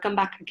come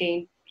back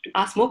again to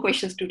ask more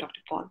questions to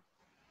Dr. Paul.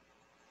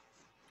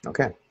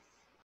 Okay.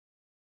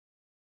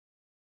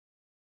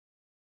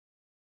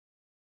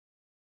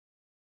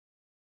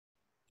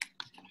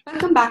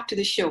 Welcome back to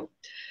the show.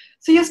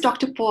 So yes,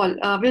 Dr. Paul,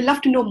 we'd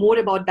love to know more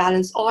about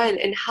balanced oil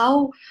and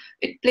how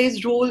it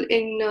plays role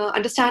in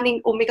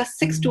understanding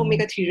omega-6 to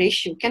omega-3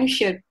 ratio. Can you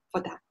share for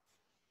that?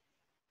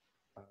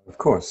 Of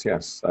course,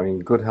 yes. I mean,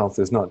 good health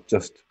is not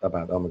just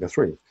about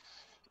omega-3.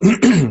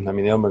 I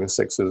mean, the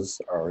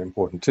omega-6s are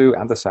important too,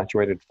 and the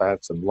saturated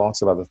fats and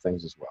lots of other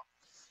things as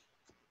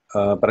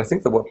well. But I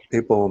think that what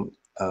people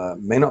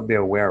may not be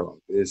aware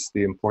of is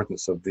the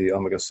importance of the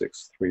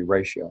omega-6-3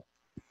 ratio.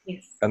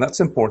 Yes. And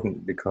that's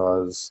important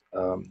because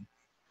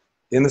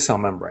in the cell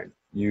membrane,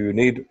 you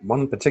need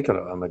one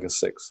particular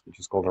omega-6, which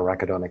is called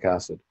arachidonic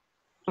acid,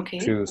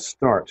 to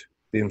start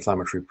the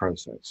inflammatory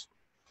process.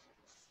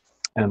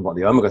 And what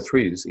the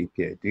omega-3s,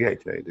 EPA,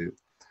 DHA, do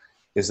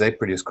is they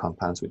produce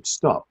compounds which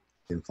stop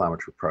the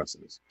inflammatory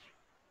process.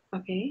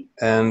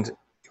 And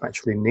you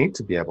actually need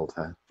to be able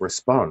to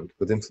respond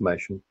with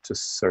inflammation to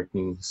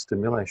certain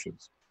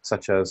stimulations,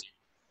 such as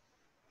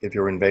if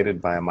you're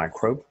invaded by a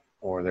microbe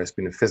or there's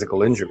been a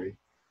physical injury,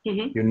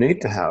 you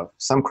need to have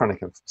some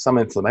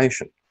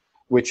inflammation,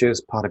 which is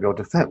part of your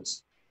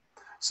defense.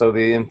 So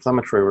the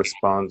inflammatory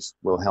response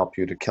will help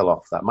you to kill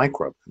off that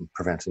microbe and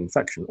prevent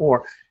infection,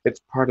 or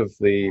it's part of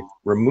the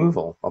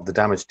removal of the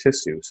damaged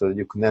tissue so that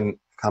you can then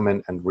come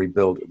in and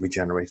rebuild,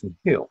 regenerate, and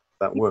heal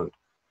that wound.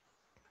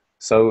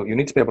 So you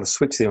need to be able to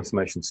switch the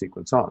inflammation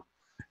sequence on.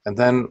 And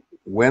then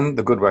when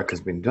the good work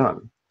has been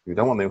done, you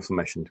don't want the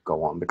inflammation to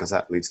go on because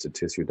that leads to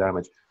tissue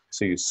damage.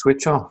 So you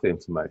switch off the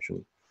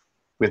inflammation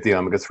with the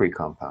omega-3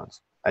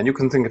 compounds. And you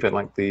can think of it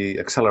like the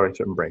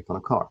accelerator and brake on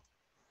a car.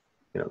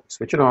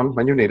 Switch it on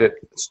when you need it,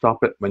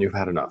 stop it when you've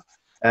had enough.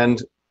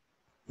 And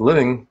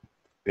living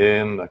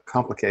in a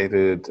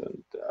complicated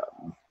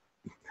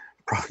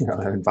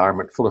and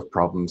environment full of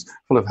problems,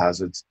 full of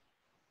hazards,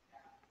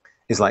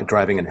 is like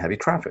driving in heavy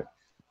traffic.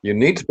 You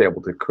need to be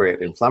able to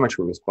create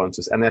inflammatory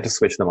responses and then to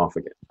switch them off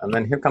again. And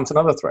then here comes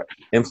another threat,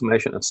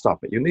 inflammation, and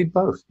stop it. You need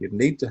both. You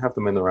need to have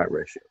them in the right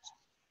ratios.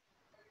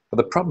 But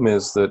the problem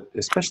is that,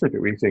 especially if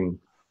you're eating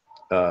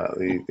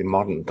the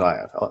modern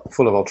diet,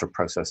 full of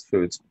ultra-processed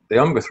foods, the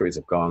omega-3s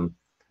have gone,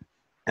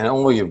 And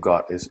all you've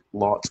got is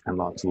lots and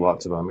lots and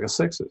lots of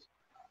omega-6s.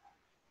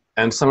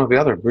 And some of the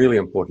other really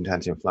important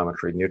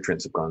anti-inflammatory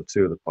nutrients have gone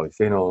too, the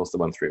polyphenols, the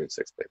 1,3,6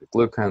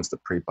 beta-glucans, the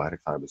prebiotic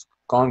fibers,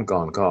 gone,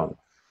 gone, gone.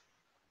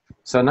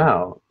 So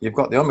now you've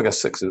got the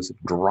omega-6s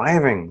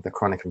driving the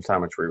chronic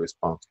inflammatory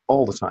response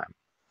all the time.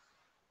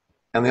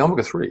 And the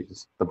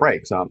omega-3s, the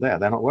brakes aren't there,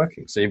 they're not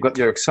working. So you've got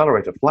your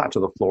accelerator flat to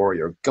the floor,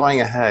 you're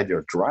going ahead,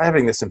 you're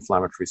driving this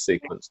inflammatory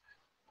sequence.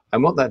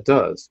 And what that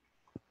does,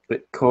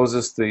 it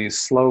causes the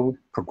slow,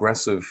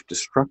 progressive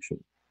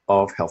destruction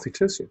of healthy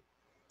tissue.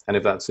 And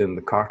if that's in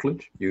the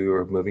cartilage,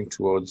 you're moving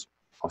towards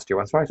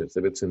osteoarthritis.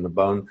 If it's in the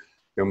bone,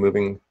 you're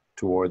moving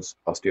towards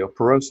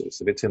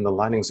osteoporosis. If it's in the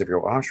linings of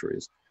your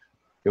arteries,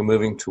 you're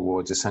moving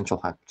towards essential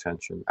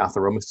hypertension,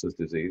 atheromatosis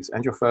disease,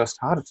 and your first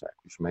heart attack,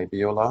 which may be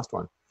your last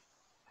one.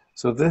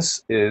 So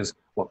this is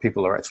what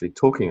people are actually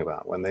talking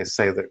about when they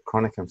say that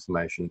chronic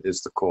inflammation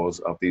is the cause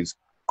of these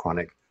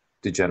chronic,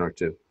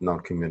 degenerative,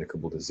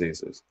 non-communicable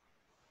diseases.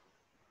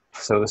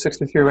 So the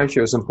 6-3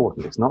 ratio is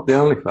important. It's not the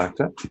only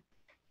factor,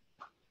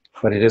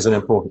 but it is an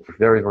important,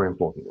 very, very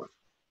important one.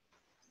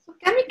 So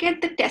can we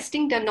get the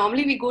testing done?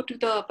 Normally we go to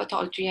the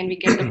pathology and we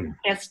get the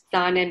test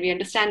done and we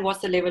understand what's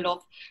the level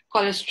of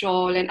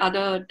cholesterol and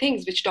other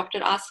things which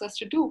doctor asks us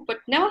to do, but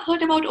never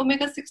heard about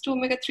omega-6 to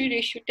omega-3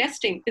 ratio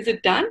testing. Is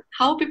it done?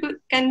 How people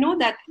can know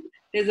that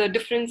there's a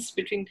difference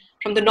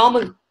from the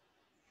normal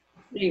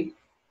view?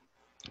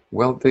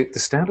 Well, the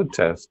standard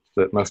tests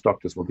that most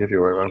doctors will give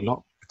you are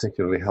not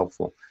particularly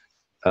helpful.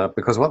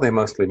 Because what they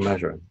mostly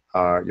measure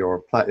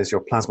is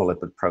your plasma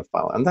lipid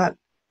profile, and that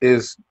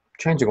is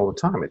changing all the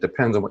time. It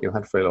depends on what you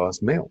had for your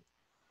last meal,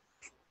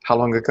 how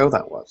long ago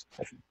that was.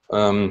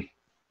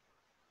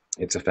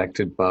 It's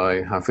affected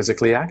by how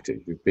physically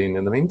active you've been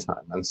in the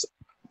meantime, and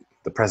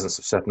the presence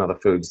of certain other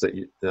foods that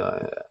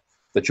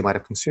you might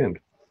have consumed.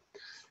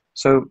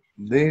 So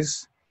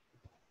these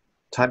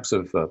types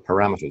of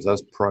parameters,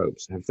 those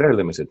probes, have very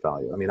limited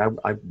value. I mean,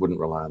 I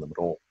wouldn't rely on them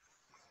at all.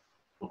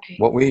 Okay.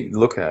 What we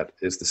look at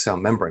is the cell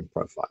membrane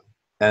profile.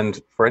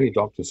 And for any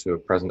doctors who are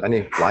present,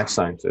 any life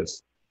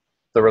scientists,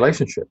 the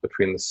relationship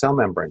between the cell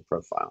membrane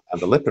profile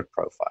and the lipid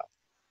profile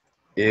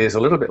is a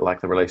little bit like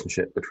the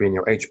relationship between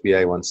your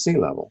HbA1c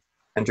level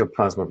and your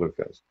plasma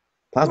glucose.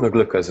 Plasma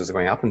glucose is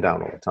going up and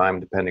down all the time,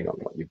 depending on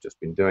what you've just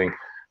been doing.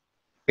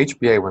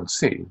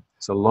 HbA1c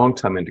is a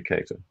long-term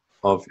indicator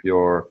of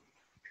your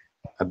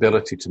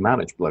ability to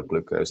manage blood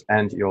glucose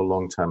and your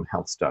long-term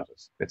health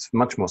status. It's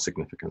much more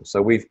significant.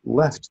 So we've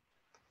left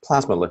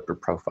plasma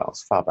lipid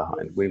profiles far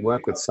behind. We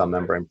work with cell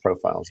membrane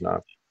profiles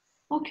now.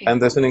 Okay.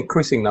 And there's an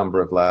increasing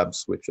number of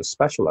labs which are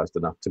specialized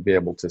enough to be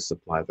able to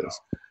supply this.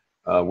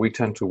 We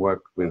tend to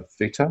work with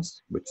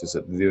VITAS, which is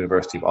at the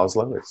University of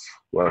Oslo. It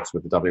works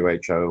with the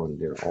WHO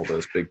and all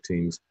those big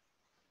teams.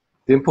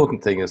 The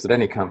important thing is that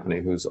any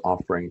company who's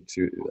offering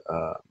to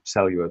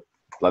sell you a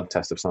blood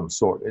test of some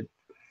sort,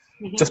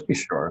 just be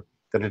sure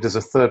that it is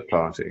a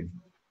third-party,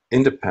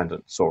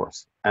 independent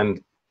source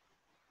and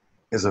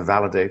is a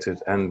validated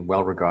and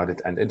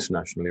well-regarded and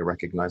internationally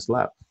recognized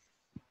lab.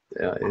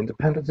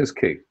 Independence is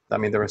key. I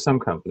mean, there are some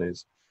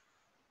companies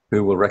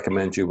who will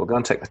recommend you, well, go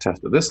and take the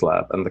test at this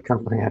lab, and the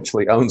company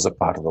actually owns a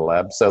part of the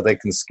lab, so they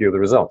can skew the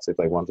results if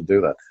they want to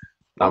do that.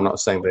 I'm not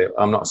saying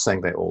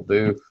they all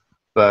do,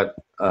 but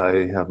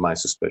I have my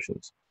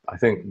suspicions. I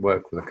think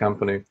work with a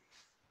company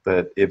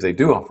that if they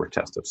do offer a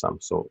test of some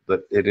sort,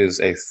 that it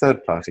is a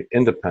third-party,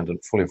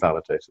 independent, fully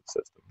validated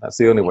system. That's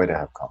the only way to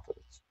have confidence.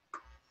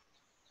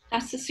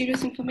 That's the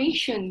serious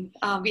information.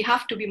 We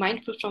have to be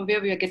mindful from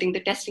where we are getting the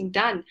testing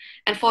done.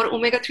 And for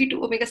omega-3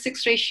 to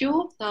omega-6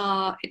 ratio,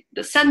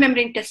 the cell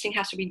membrane testing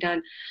has to be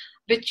done,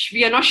 which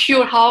we are not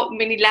sure how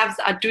many labs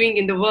are doing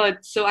in the world.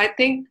 So I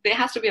think there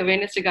has to be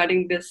awareness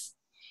regarding this.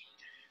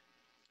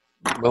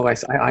 Well,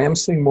 I am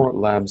seeing more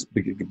labs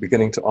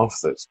beginning to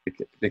offer this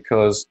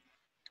because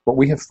what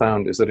we have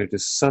found is that it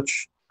is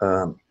such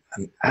an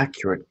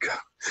accurate,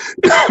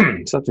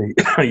 such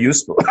a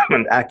useful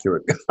and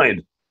accurate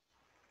guide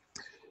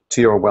to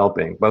your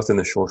well-being, both in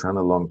the short and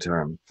the long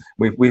term.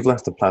 We've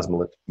left the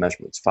plasma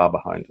measurements far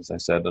behind, as I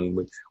said, and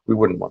we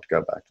wouldn't want to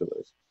go back to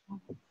those.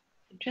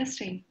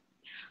 Interesting.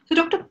 So,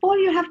 Dr. Paul,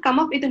 you have come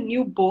up with a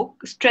new book,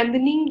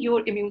 Strengthening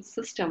Your Immune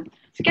System.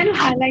 So can you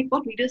highlight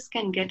what readers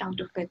can get out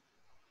of it?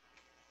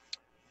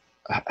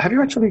 Have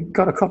you actually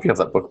got a copy of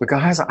that book?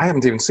 Because I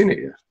haven't even seen it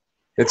yet.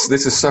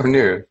 This is so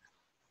new.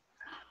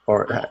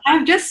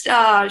 I've just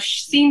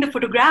seen the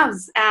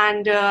photographs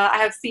and I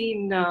have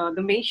seen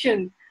the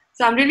mention.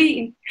 So I'm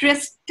really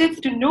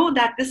interested to know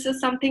that this is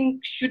something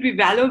should be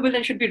valuable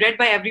and should be read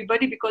by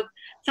everybody because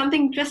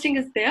something interesting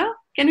is there.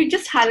 Can you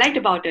just highlight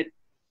about it?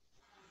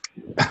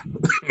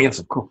 Yes,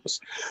 of course.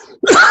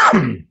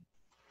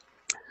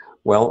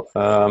 Well,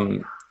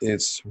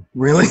 it's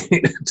really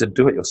a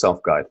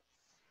do-it-yourself guide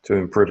to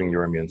improving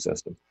your immune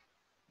system.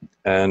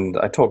 And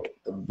I talked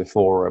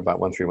before about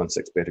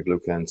 1,3,6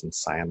 beta-glucans and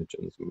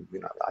cyanogens.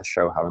 I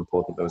show how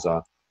important those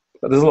are,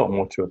 but there's a lot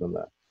more to it than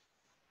that.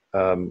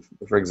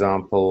 For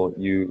example,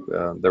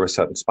 there are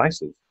certain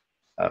spices,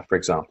 for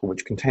example,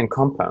 which contain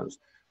compounds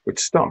which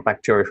stop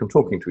bacteria from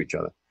talking to each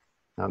other.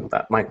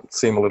 That might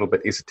seem a little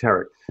bit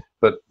esoteric,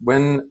 but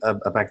when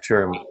a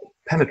bacterium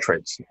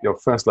penetrates your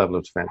first level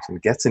of defense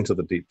and gets into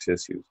the deep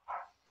tissues,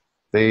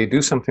 they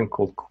do something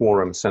called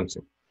quorum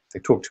sensing. They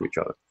talk to each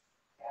other.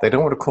 They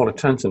don't want to call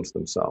attention to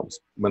themselves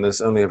when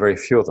there's only a very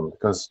few of them,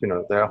 because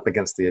they're up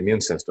against the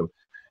immune system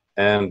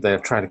and they're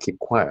trying to keep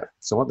quiet.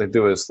 So what they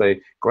do is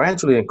they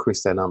gradually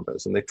increase their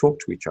numbers and they talk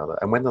to each other.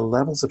 And when the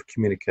levels of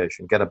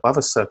communication get above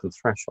a certain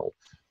threshold,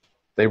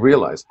 they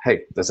realize,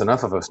 hey, there's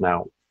enough of us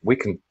now. We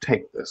can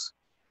take this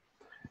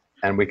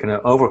and we can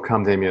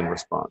overcome the immune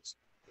response.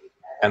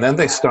 And then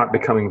they start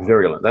becoming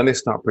virulent. Then they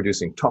start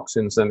producing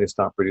toxins. Then they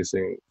start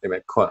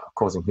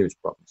causing huge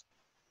problems.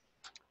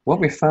 What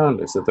we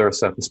found is that there are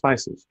certain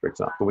spices, for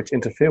example, which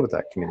interfere with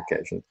that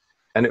communication.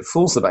 And it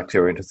fools the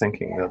bacteria into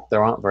thinking that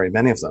there aren't very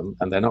many of them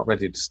and they're not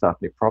ready to start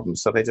any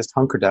problems. So they just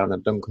hunker down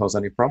and don't cause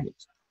any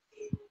problems.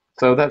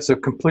 So that's a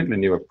completely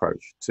new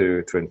approach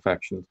to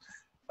infections.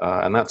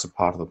 And that's a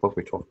part of the book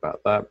we talk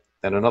about that.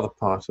 And another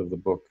part of the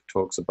book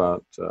talks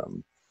about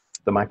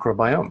the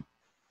microbiome.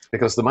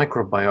 Because the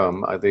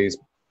microbiome are these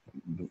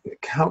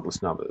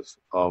countless numbers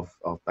of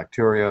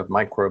bacteria,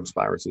 microbes,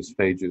 viruses,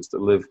 phages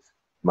that live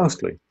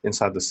mostly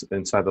inside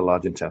the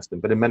large intestine,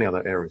 but in many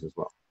other areas as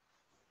well.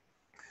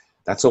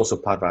 That's also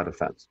part of our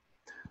defense.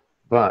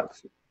 But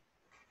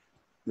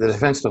the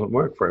defense doesn't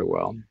work very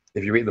well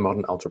if you eat the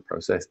modern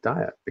ultra-processed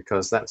diet,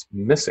 because that's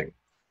missing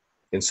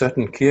in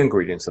certain key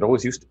ingredients that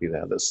always used to be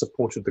there that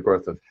supported the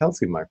growth of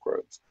healthy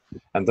microbes.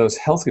 And those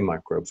healthy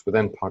microbes were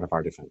then part of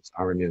our defense,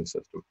 our immune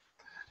system.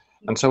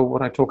 And so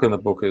what I talk in the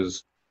book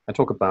is, I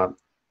talk about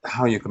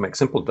how you can make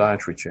simple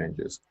dietary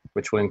changes,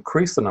 which will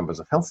increase the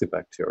numbers of healthy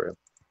bacteria,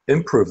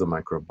 improve the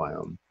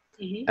microbiome,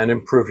 and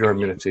improve your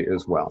immunity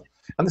as well.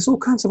 And there's all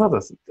kinds of other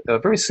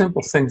very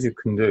simple things you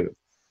can do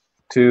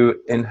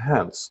to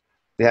enhance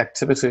the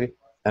activity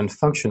and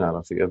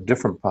functionality of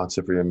different parts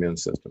of your immune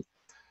system.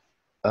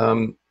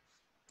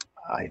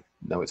 I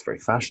know it's very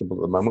fashionable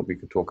at the moment. We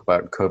could talk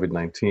about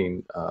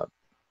COVID-19.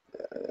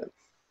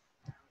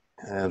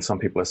 And some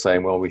people are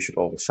saying, well, we should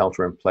all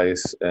shelter in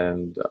place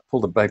and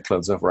pull the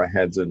bedclothes over our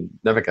heads and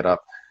never get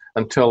up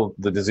until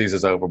the disease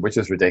is over, which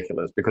is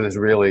ridiculous because it's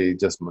really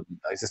just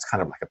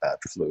kind of like a bad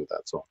flu,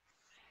 that's all.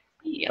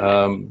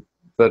 Yeah.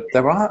 But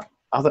there are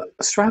other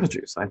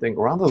strategies, I think,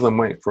 rather than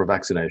wait for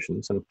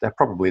vaccinations, and they're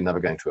probably never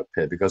going to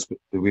appear because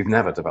we've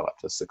never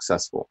developed a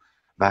successful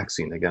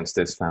vaccine against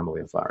this family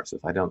of viruses.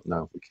 I don't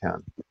know if we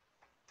can.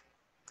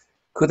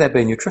 Could there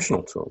be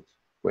nutritional tools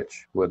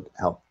which would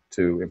help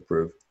to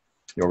improve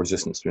your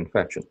resistance to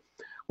infection?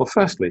 Well,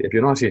 firstly, if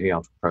you're not eating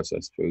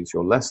ultra-processed foods,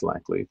 you're less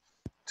likely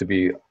to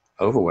be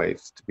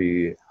overweight, to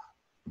be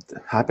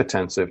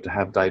hypertensive, to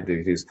have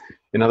diabetes.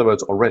 In other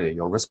words, already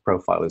your risk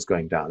profile is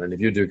going down. And if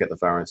you do get the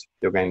virus,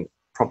 you're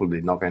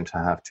probably not going to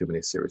have too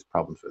many serious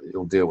problems with it.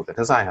 You'll deal with it,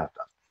 as I have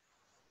done.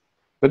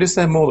 But is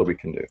there more that we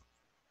can do?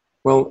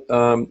 Well,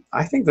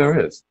 I think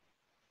there is.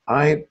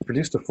 I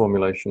produced a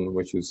formulation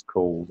which is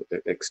called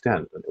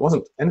Extend. And it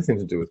wasn't anything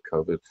to do with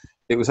COVID.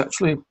 It was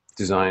actually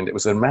designed, it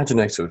was an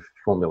imaginative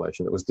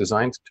formulation that was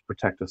designed to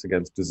protect us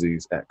against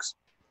disease X,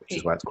 which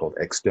is why it's called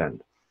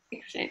Extend.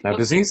 Now,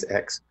 disease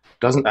X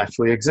doesn't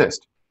actually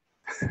exist.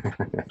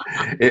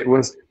 It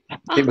was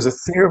a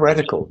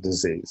theoretical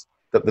disease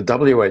that the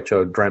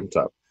WHO dreamt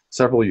up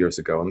several years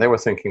ago. And they were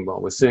thinking,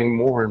 well, we're seeing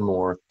more and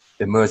more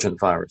emergent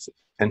viruses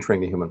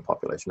entering the human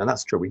population. And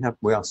that's true.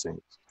 We are seeing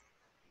this.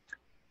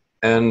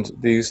 And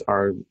these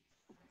are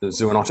the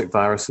zoonotic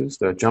viruses.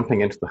 They're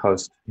jumping into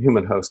the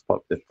human host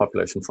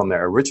population from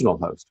their original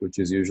host, which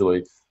is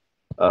usually,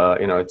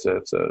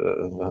 it's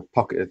a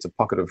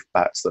pocket of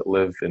bats that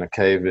live in a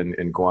cave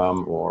in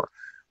Guam, or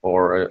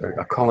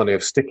a colony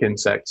of stick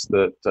insects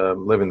that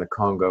live in the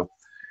Congo.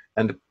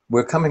 And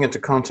we're coming into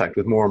contact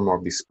with more and more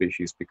of these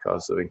species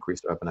because of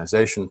increased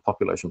urbanization,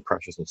 population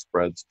pressures and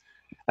spreads.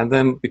 And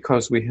then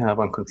because we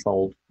have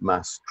uncontrolled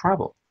mass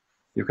travel,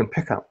 you can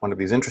pick up one of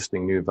these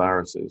interesting new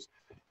viruses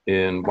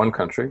in one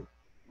country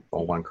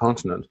or one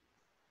continent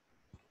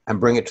and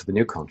bring it to the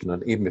new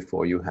continent even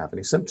before you have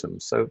any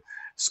symptoms. So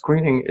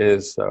screening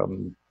is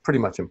pretty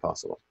much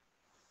impossible.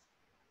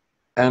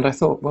 And I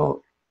thought,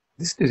 well,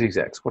 this disease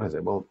X, what is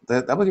it? Well,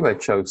 the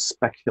WHO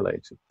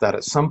speculated that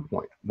at some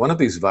point, one of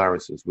these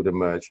viruses would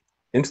emerge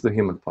into the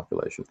human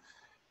population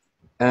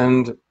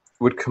and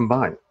would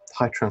combine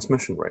high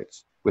transmission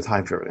rates with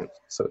high virulence.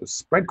 So it would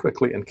spread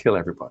quickly and kill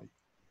everybody.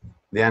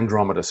 The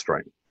Andromeda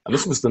strain. And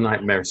this was the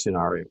nightmare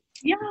scenario.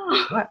 Yeah.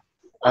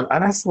 And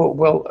I thought,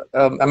 well,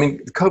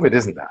 COVID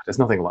isn't that. There's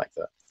nothing like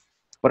that.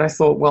 But I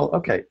thought, well,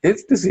 okay,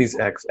 if disease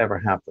X ever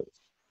happens,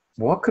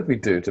 what could we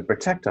do to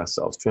protect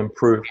ourselves, to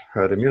improve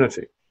herd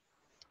immunity?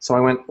 So I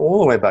went all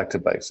the way back to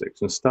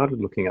basics and started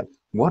looking at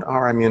what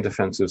are immune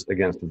defenses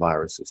against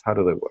viruses? How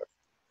do they work?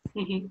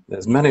 Mm-hmm.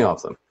 There's many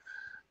of them.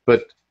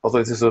 But although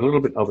this is a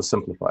little bit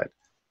oversimplified,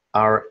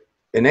 our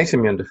innate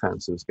immune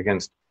defenses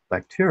against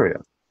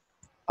bacteria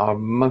are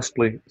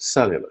mostly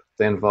cellular.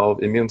 They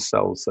involve immune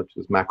cells such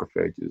as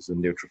macrophages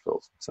and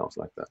neutrophils, cells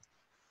like that.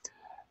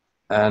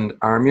 And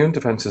our immune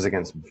defenses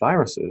against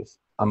viruses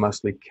are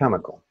mostly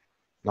chemical.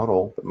 Not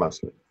all, but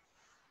mostly.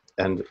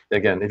 And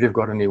again, if you've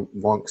got any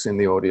wonks in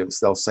the audience,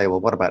 they'll say, well,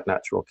 what about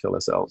natural killer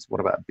cells? What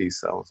about B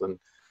cells and,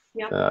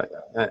 Yeah.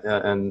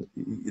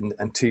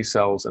 and T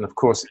cells? And of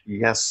course,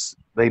 yes,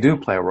 they do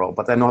play a role,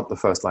 but they're not the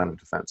first line of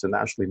defense, and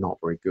they're actually not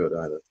very good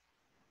either.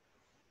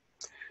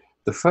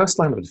 The first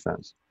line of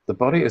defense, the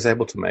body is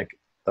able to make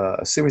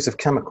a series of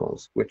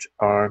chemicals, which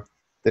are,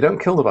 they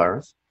don't kill the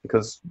virus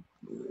because,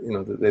 you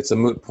know, it's a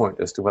moot point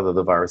as to whether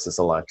the virus is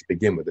alive to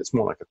begin with. It's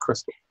more like a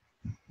crystal.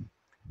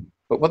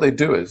 But what they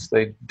do is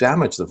they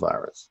damage the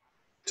virus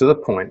to the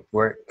point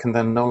where it can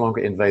then no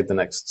longer invade the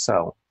next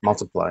cell,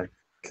 multiply,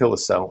 kill the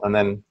cell, and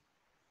then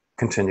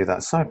continue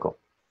that cycle.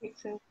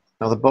 Makes sense.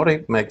 Now, the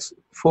body makes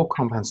 4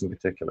 compounds in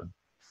particular: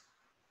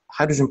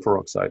 hydrogen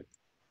peroxide,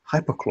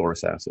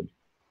 hypochlorous acid,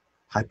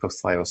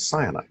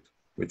 hypothiocyanate,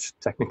 which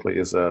technically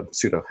is a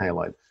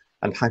pseudohalide,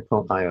 and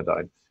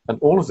hypoiodide. And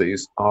all of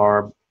these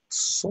are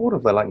sort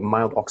of, they're like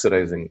mild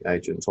oxidizing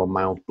agents or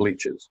mild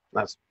bleaches.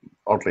 That's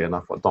oddly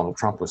enough what Donald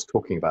Trump was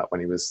talking about when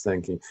he was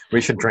thinking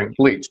we should drink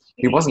bleach.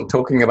 He wasn't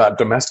talking about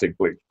domestic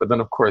bleach, but then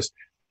of course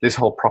this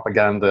whole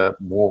propaganda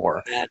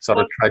war sort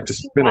of tried to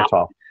spin it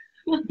off.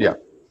 Yeah.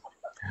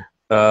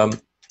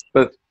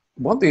 But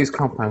what these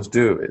compounds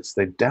do is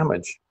they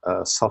damage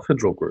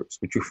sulfhydryl groups,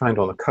 which you find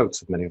on the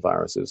coats of many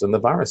viruses. And the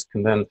virus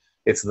can then,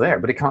 it's there,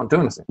 but it can't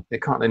do anything.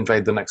 It can't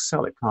invade the next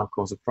cell. It can't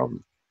cause a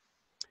problem.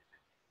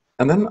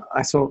 And then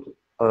I thought,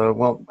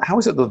 well, how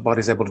is it that the body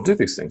is able to do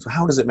these things? So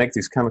how does it make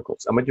these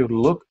chemicals? And when you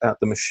look at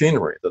the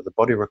machinery that the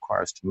body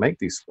requires to make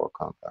these 4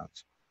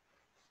 compounds,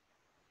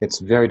 it's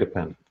very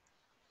dependent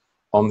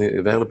on the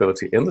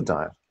availability in the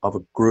diet of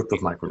a group of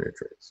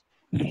micronutrients.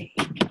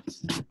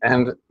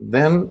 And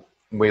then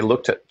we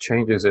looked at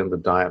changes in the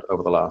diet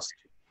over the last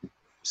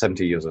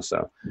 70 years or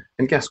so.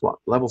 And guess what?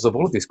 Levels of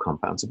all of these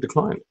compounds have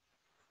declined,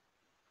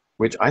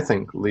 which I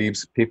think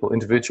leaves people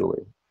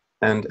individually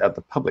and at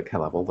the public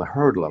level, the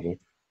herd level,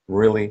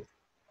 really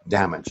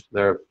damaged.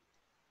 Their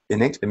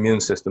innate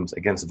immune systems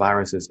against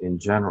viruses in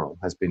general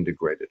has been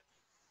degraded.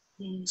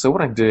 So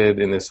what I did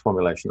in this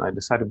formulation, I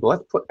decided, well,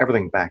 let's put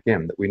everything back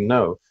in that we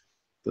know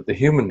that the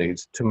human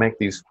needs to make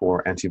these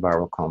 4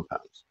 antiviral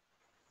compounds.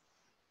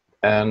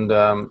 And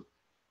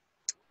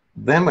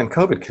then when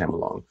COVID came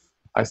along,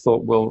 I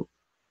thought, well,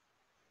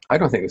 I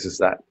don't think this is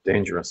that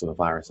dangerous of a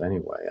virus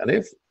anyway. And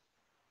if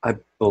I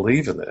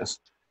believe in this,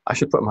 I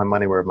should put my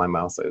money where my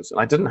mouth is. And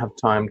I didn't have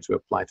time to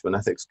apply to an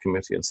ethics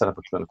committee and set up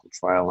a clinical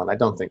trial. And I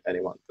don't think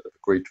anyone would have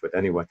agreed to it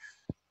anyway.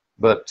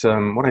 But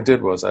what I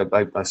did was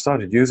I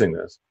started using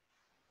this.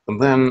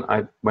 And then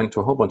I went to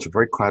a whole bunch of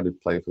very crowded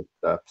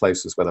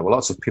places where there were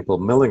lots of people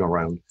milling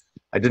around.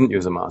 I didn't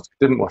use a mask,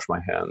 didn't wash my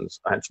hands.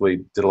 I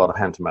actually did a lot of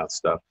hand-to-mouth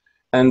stuff.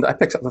 And I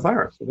picked up the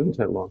virus. It didn't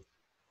take long.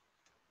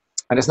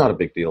 And it's not a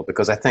big deal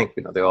because I think,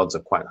 you know, the odds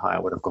are quite high. I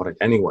would have got it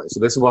anyway. So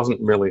this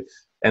wasn't really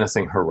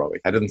anything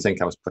heroic. I didn't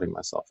think I was putting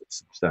myself at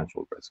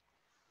substantial risk.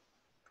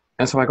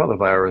 And so I got the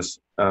virus.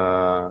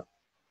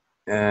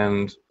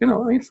 And, you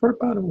know, I mean, for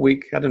about a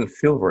week, I didn't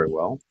feel very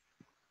well.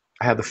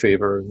 I had the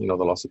fever, you know,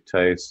 the loss of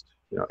taste,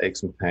 you know,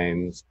 aches and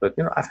pains. But,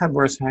 you know, I've had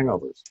worse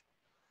hangovers.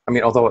 I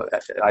mean, although,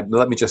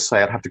 let me just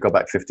say, I'd have to go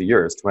back 50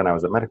 years to when I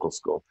was at medical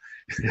school.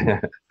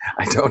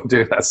 I don't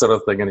do that sort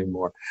of thing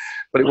anymore.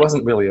 But it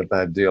wasn't really a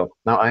bad deal.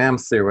 Now, I am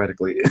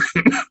theoretically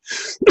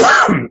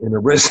in a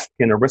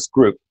risk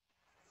group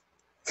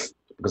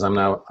because I'm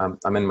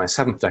in my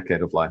 7th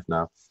decade of life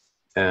now.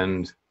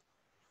 And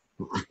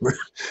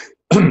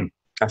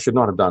I should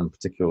not have done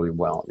particularly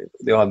well. I mean,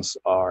 the odds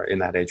are in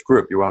that age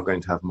group, you are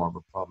going to have more of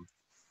a problem.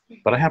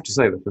 But I have to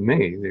say that for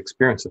me, the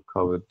experience of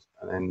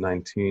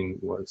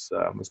COVID-19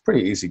 was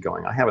pretty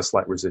easygoing. I have a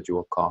slight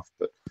residual cough,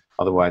 but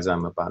otherwise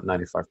I'm about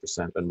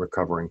 95% and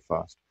recovering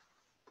fast.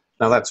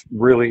 Now that's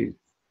really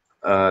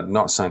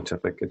not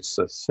scientific. It's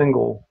a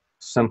single,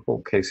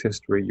 simple case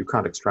history. You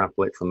can't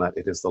extrapolate from that.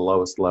 It is the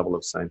lowest level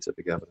of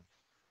scientific evidence.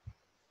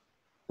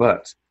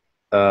 But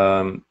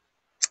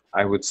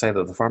I would say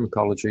that the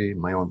pharmacology,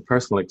 my own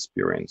personal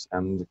experience,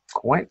 and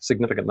quite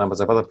significant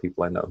numbers of other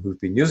people I know who've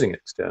been using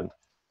Extend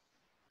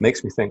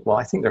makes me think, well,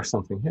 I think there's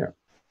something here.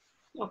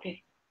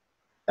 Okay.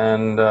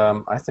 And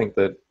I think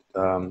that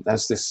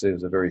as this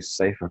is a very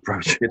safe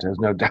approach, it has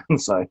no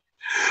downside.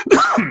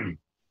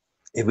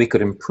 If we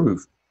could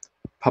improve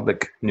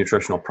public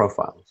nutritional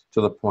profiles to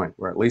the point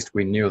where at least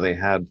we knew they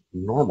had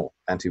normal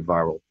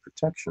antiviral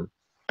protection,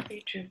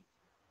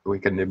 we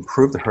can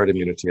improve the herd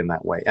immunity in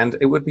that way. And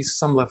it would be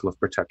some level of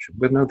protection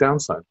with no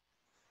downside.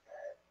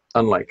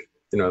 Unlike,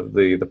 you know,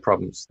 the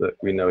problems that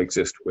we know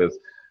exist with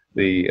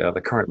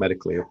the current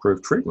medically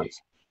approved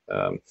treatments.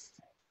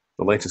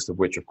 The latest of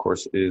which, of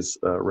course, is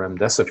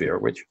remdesivir,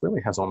 which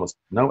really has almost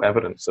no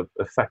evidence of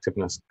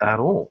effectiveness at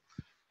all.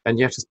 And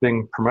yet it's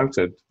being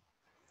promoted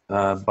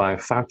by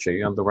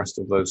Fauci and the rest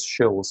of those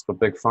shills for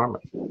big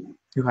pharma,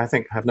 who I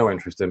think have no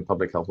interest in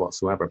public health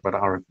whatsoever, but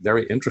are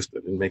very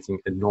interested in making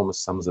enormous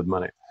sums of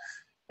money,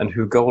 and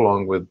who go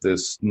along with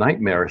this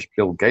nightmarish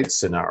Bill Gates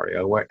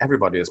scenario where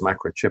everybody is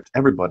microchipped,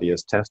 everybody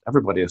is tested,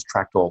 everybody is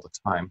tracked all the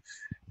time,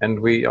 and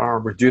we are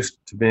reduced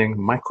to being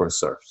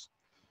microserfs.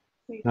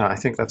 No, I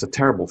think that's a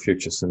terrible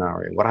future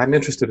scenario. What I'm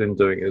interested in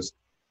doing is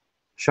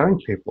showing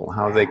people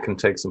how they can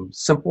take some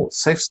simple,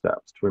 safe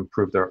steps to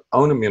improve their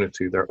own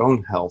immunity, their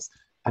own health,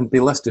 and be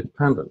less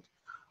dependent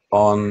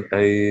on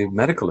a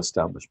medical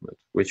establishment,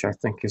 which I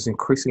think is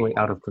increasingly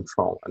out of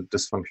control and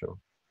dysfunctional.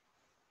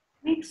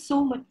 Makes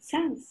so much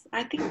sense.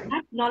 I think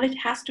that knowledge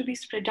has to be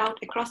spread out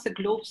across the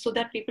globe so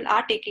that people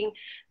are taking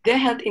their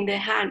health in their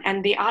hand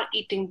and they are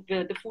eating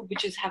the food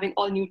which is having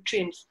all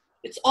nutrients.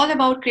 It's all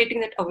about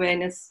creating that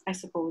awareness, I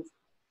suppose.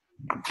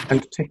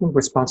 And taking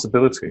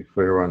responsibility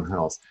for your own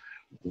health,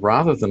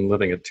 rather than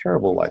living a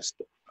terrible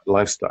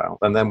lifestyle,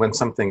 and then when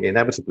something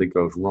inevitably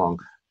goes wrong,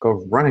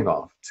 go running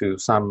off to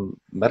some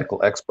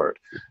medical expert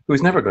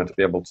who's never going to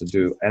be able to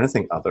do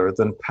anything other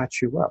than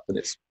patch you up. And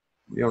it's,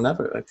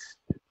 never.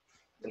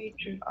 Very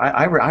true.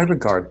 I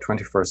regard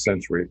 21st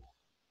century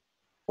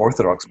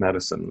orthodox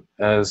medicine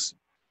as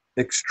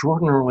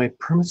extraordinarily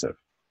primitive.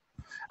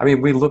 I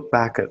mean, we look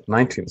back at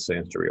 19th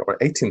century or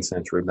 18th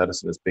century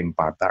medicine as being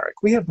barbaric.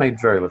 We have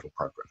made very little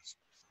progress,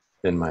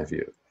 in my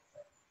view.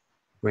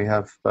 We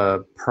have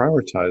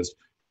prioritized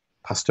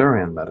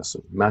Pasteurian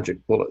medicine, magic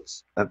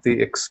bullets, at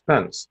the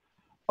expense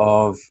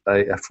of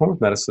a form of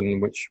medicine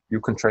which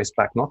you can trace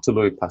back not to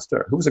Louis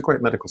Pasteur, who was a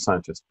great medical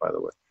scientist, by the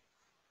way,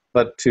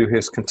 but to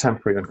his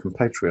contemporary and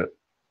compatriot,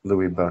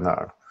 Louis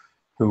Bernard,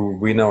 who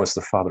we know as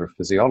the father of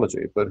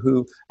physiology, but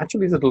who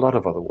actually did a lot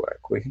of other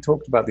work, where he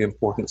talked about the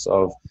importance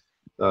of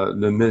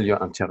le milieu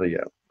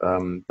intérieur,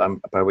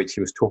 by which he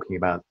was talking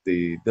about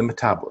the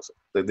metabolism,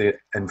 the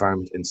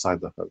environment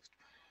inside the host.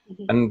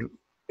 Mm-hmm. And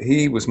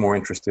he was more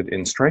interested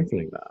in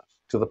strengthening that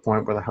to the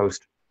point where the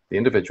host, the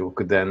individual,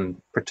 could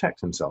then protect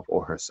himself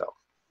or herself.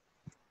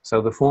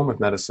 So the form of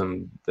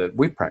medicine that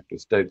we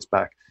practice dates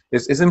back,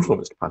 is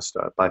influenced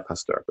by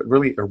Pasteur, but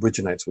really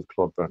originates with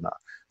Claude Bernard.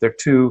 They're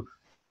two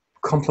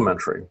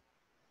complementary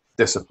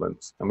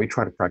disciplines, and we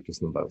try to practice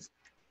them both.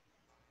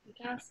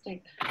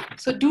 Fantastic.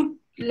 So do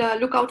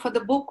look out for the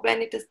book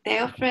when it is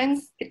there,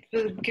 friends. It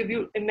will give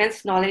you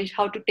immense knowledge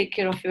how to take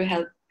care of your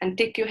health and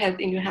take your health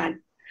in your hand.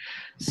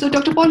 So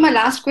Dr. Paul, my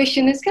last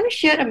question is, can you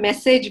share a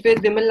message with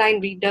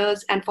Womenline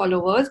readers and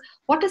followers?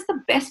 What is the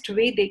best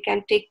way they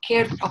can take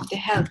care of their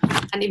health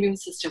and immune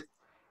system?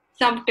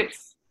 Some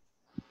tips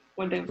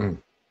for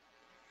them.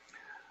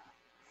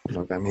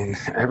 Look, I mean,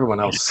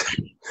 everyone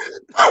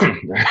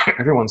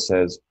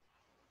says,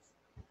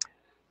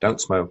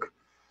 don't smoke,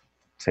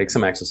 take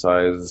some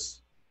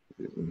exercise,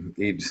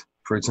 eat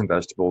fruits and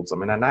vegetables. I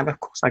mean, and of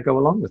course I go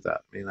along with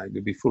that. I mean,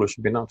 you'd be foolish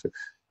if you're not to.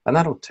 And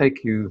that'll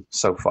take you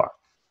so far.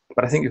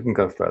 But I think you can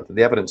go further.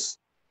 The evidence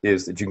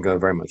is that you can go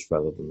very much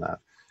further than that.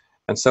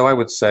 And so I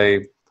would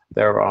say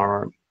there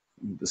are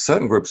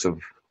certain groups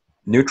of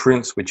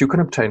nutrients which you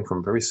can obtain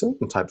from very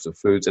certain types of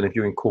foods. And if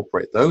you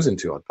incorporate those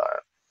into your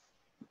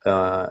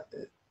diet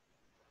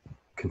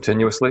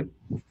continuously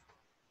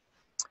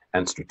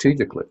and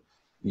strategically,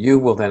 you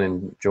will then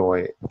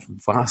enjoy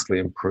vastly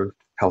improved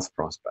health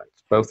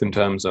prospects, both in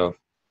terms of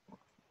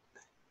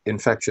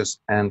infectious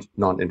and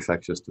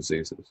non-infectious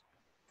diseases.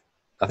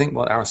 I think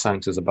what our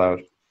science is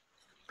about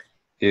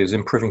is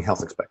improving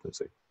health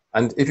expectancy.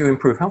 And if you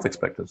improve health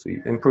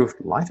expectancy, improved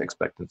life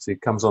expectancy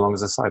comes along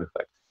as a side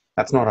effect.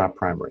 That's not our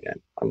primary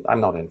aim. I'm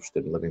not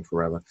interested in living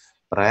forever,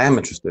 but I am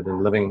interested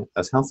in living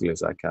as healthily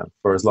as I can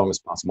for as long as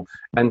possible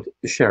and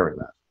sharing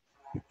that.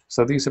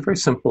 So these are very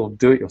simple,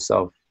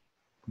 do-it-yourself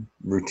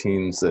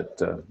routines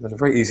that are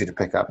very easy to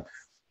pick up.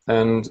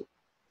 And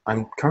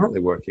I'm currently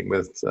working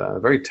with a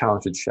very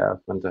talented chef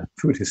and a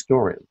food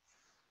historian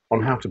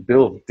on how to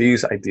build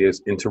these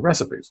ideas into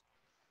recipes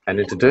and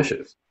into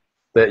dishes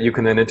that you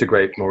can then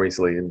integrate more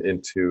easily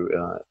into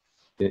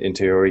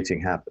your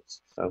eating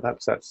habits. So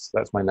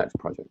that's my next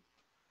project.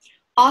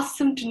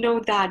 Awesome to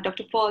know that,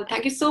 Dr. Paul.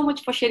 Thank you so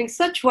much for sharing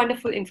such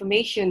wonderful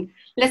information.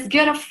 Let's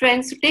get our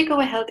friends to take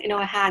our health in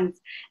our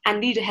hands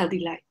and lead a healthy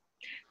life.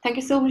 Thank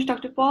you so much,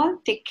 Dr. Paul.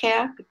 Take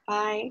care.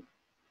 Goodbye.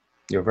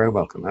 You're very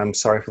welcome. I'm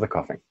sorry for the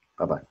coughing.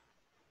 Bye-bye.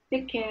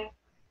 Take care.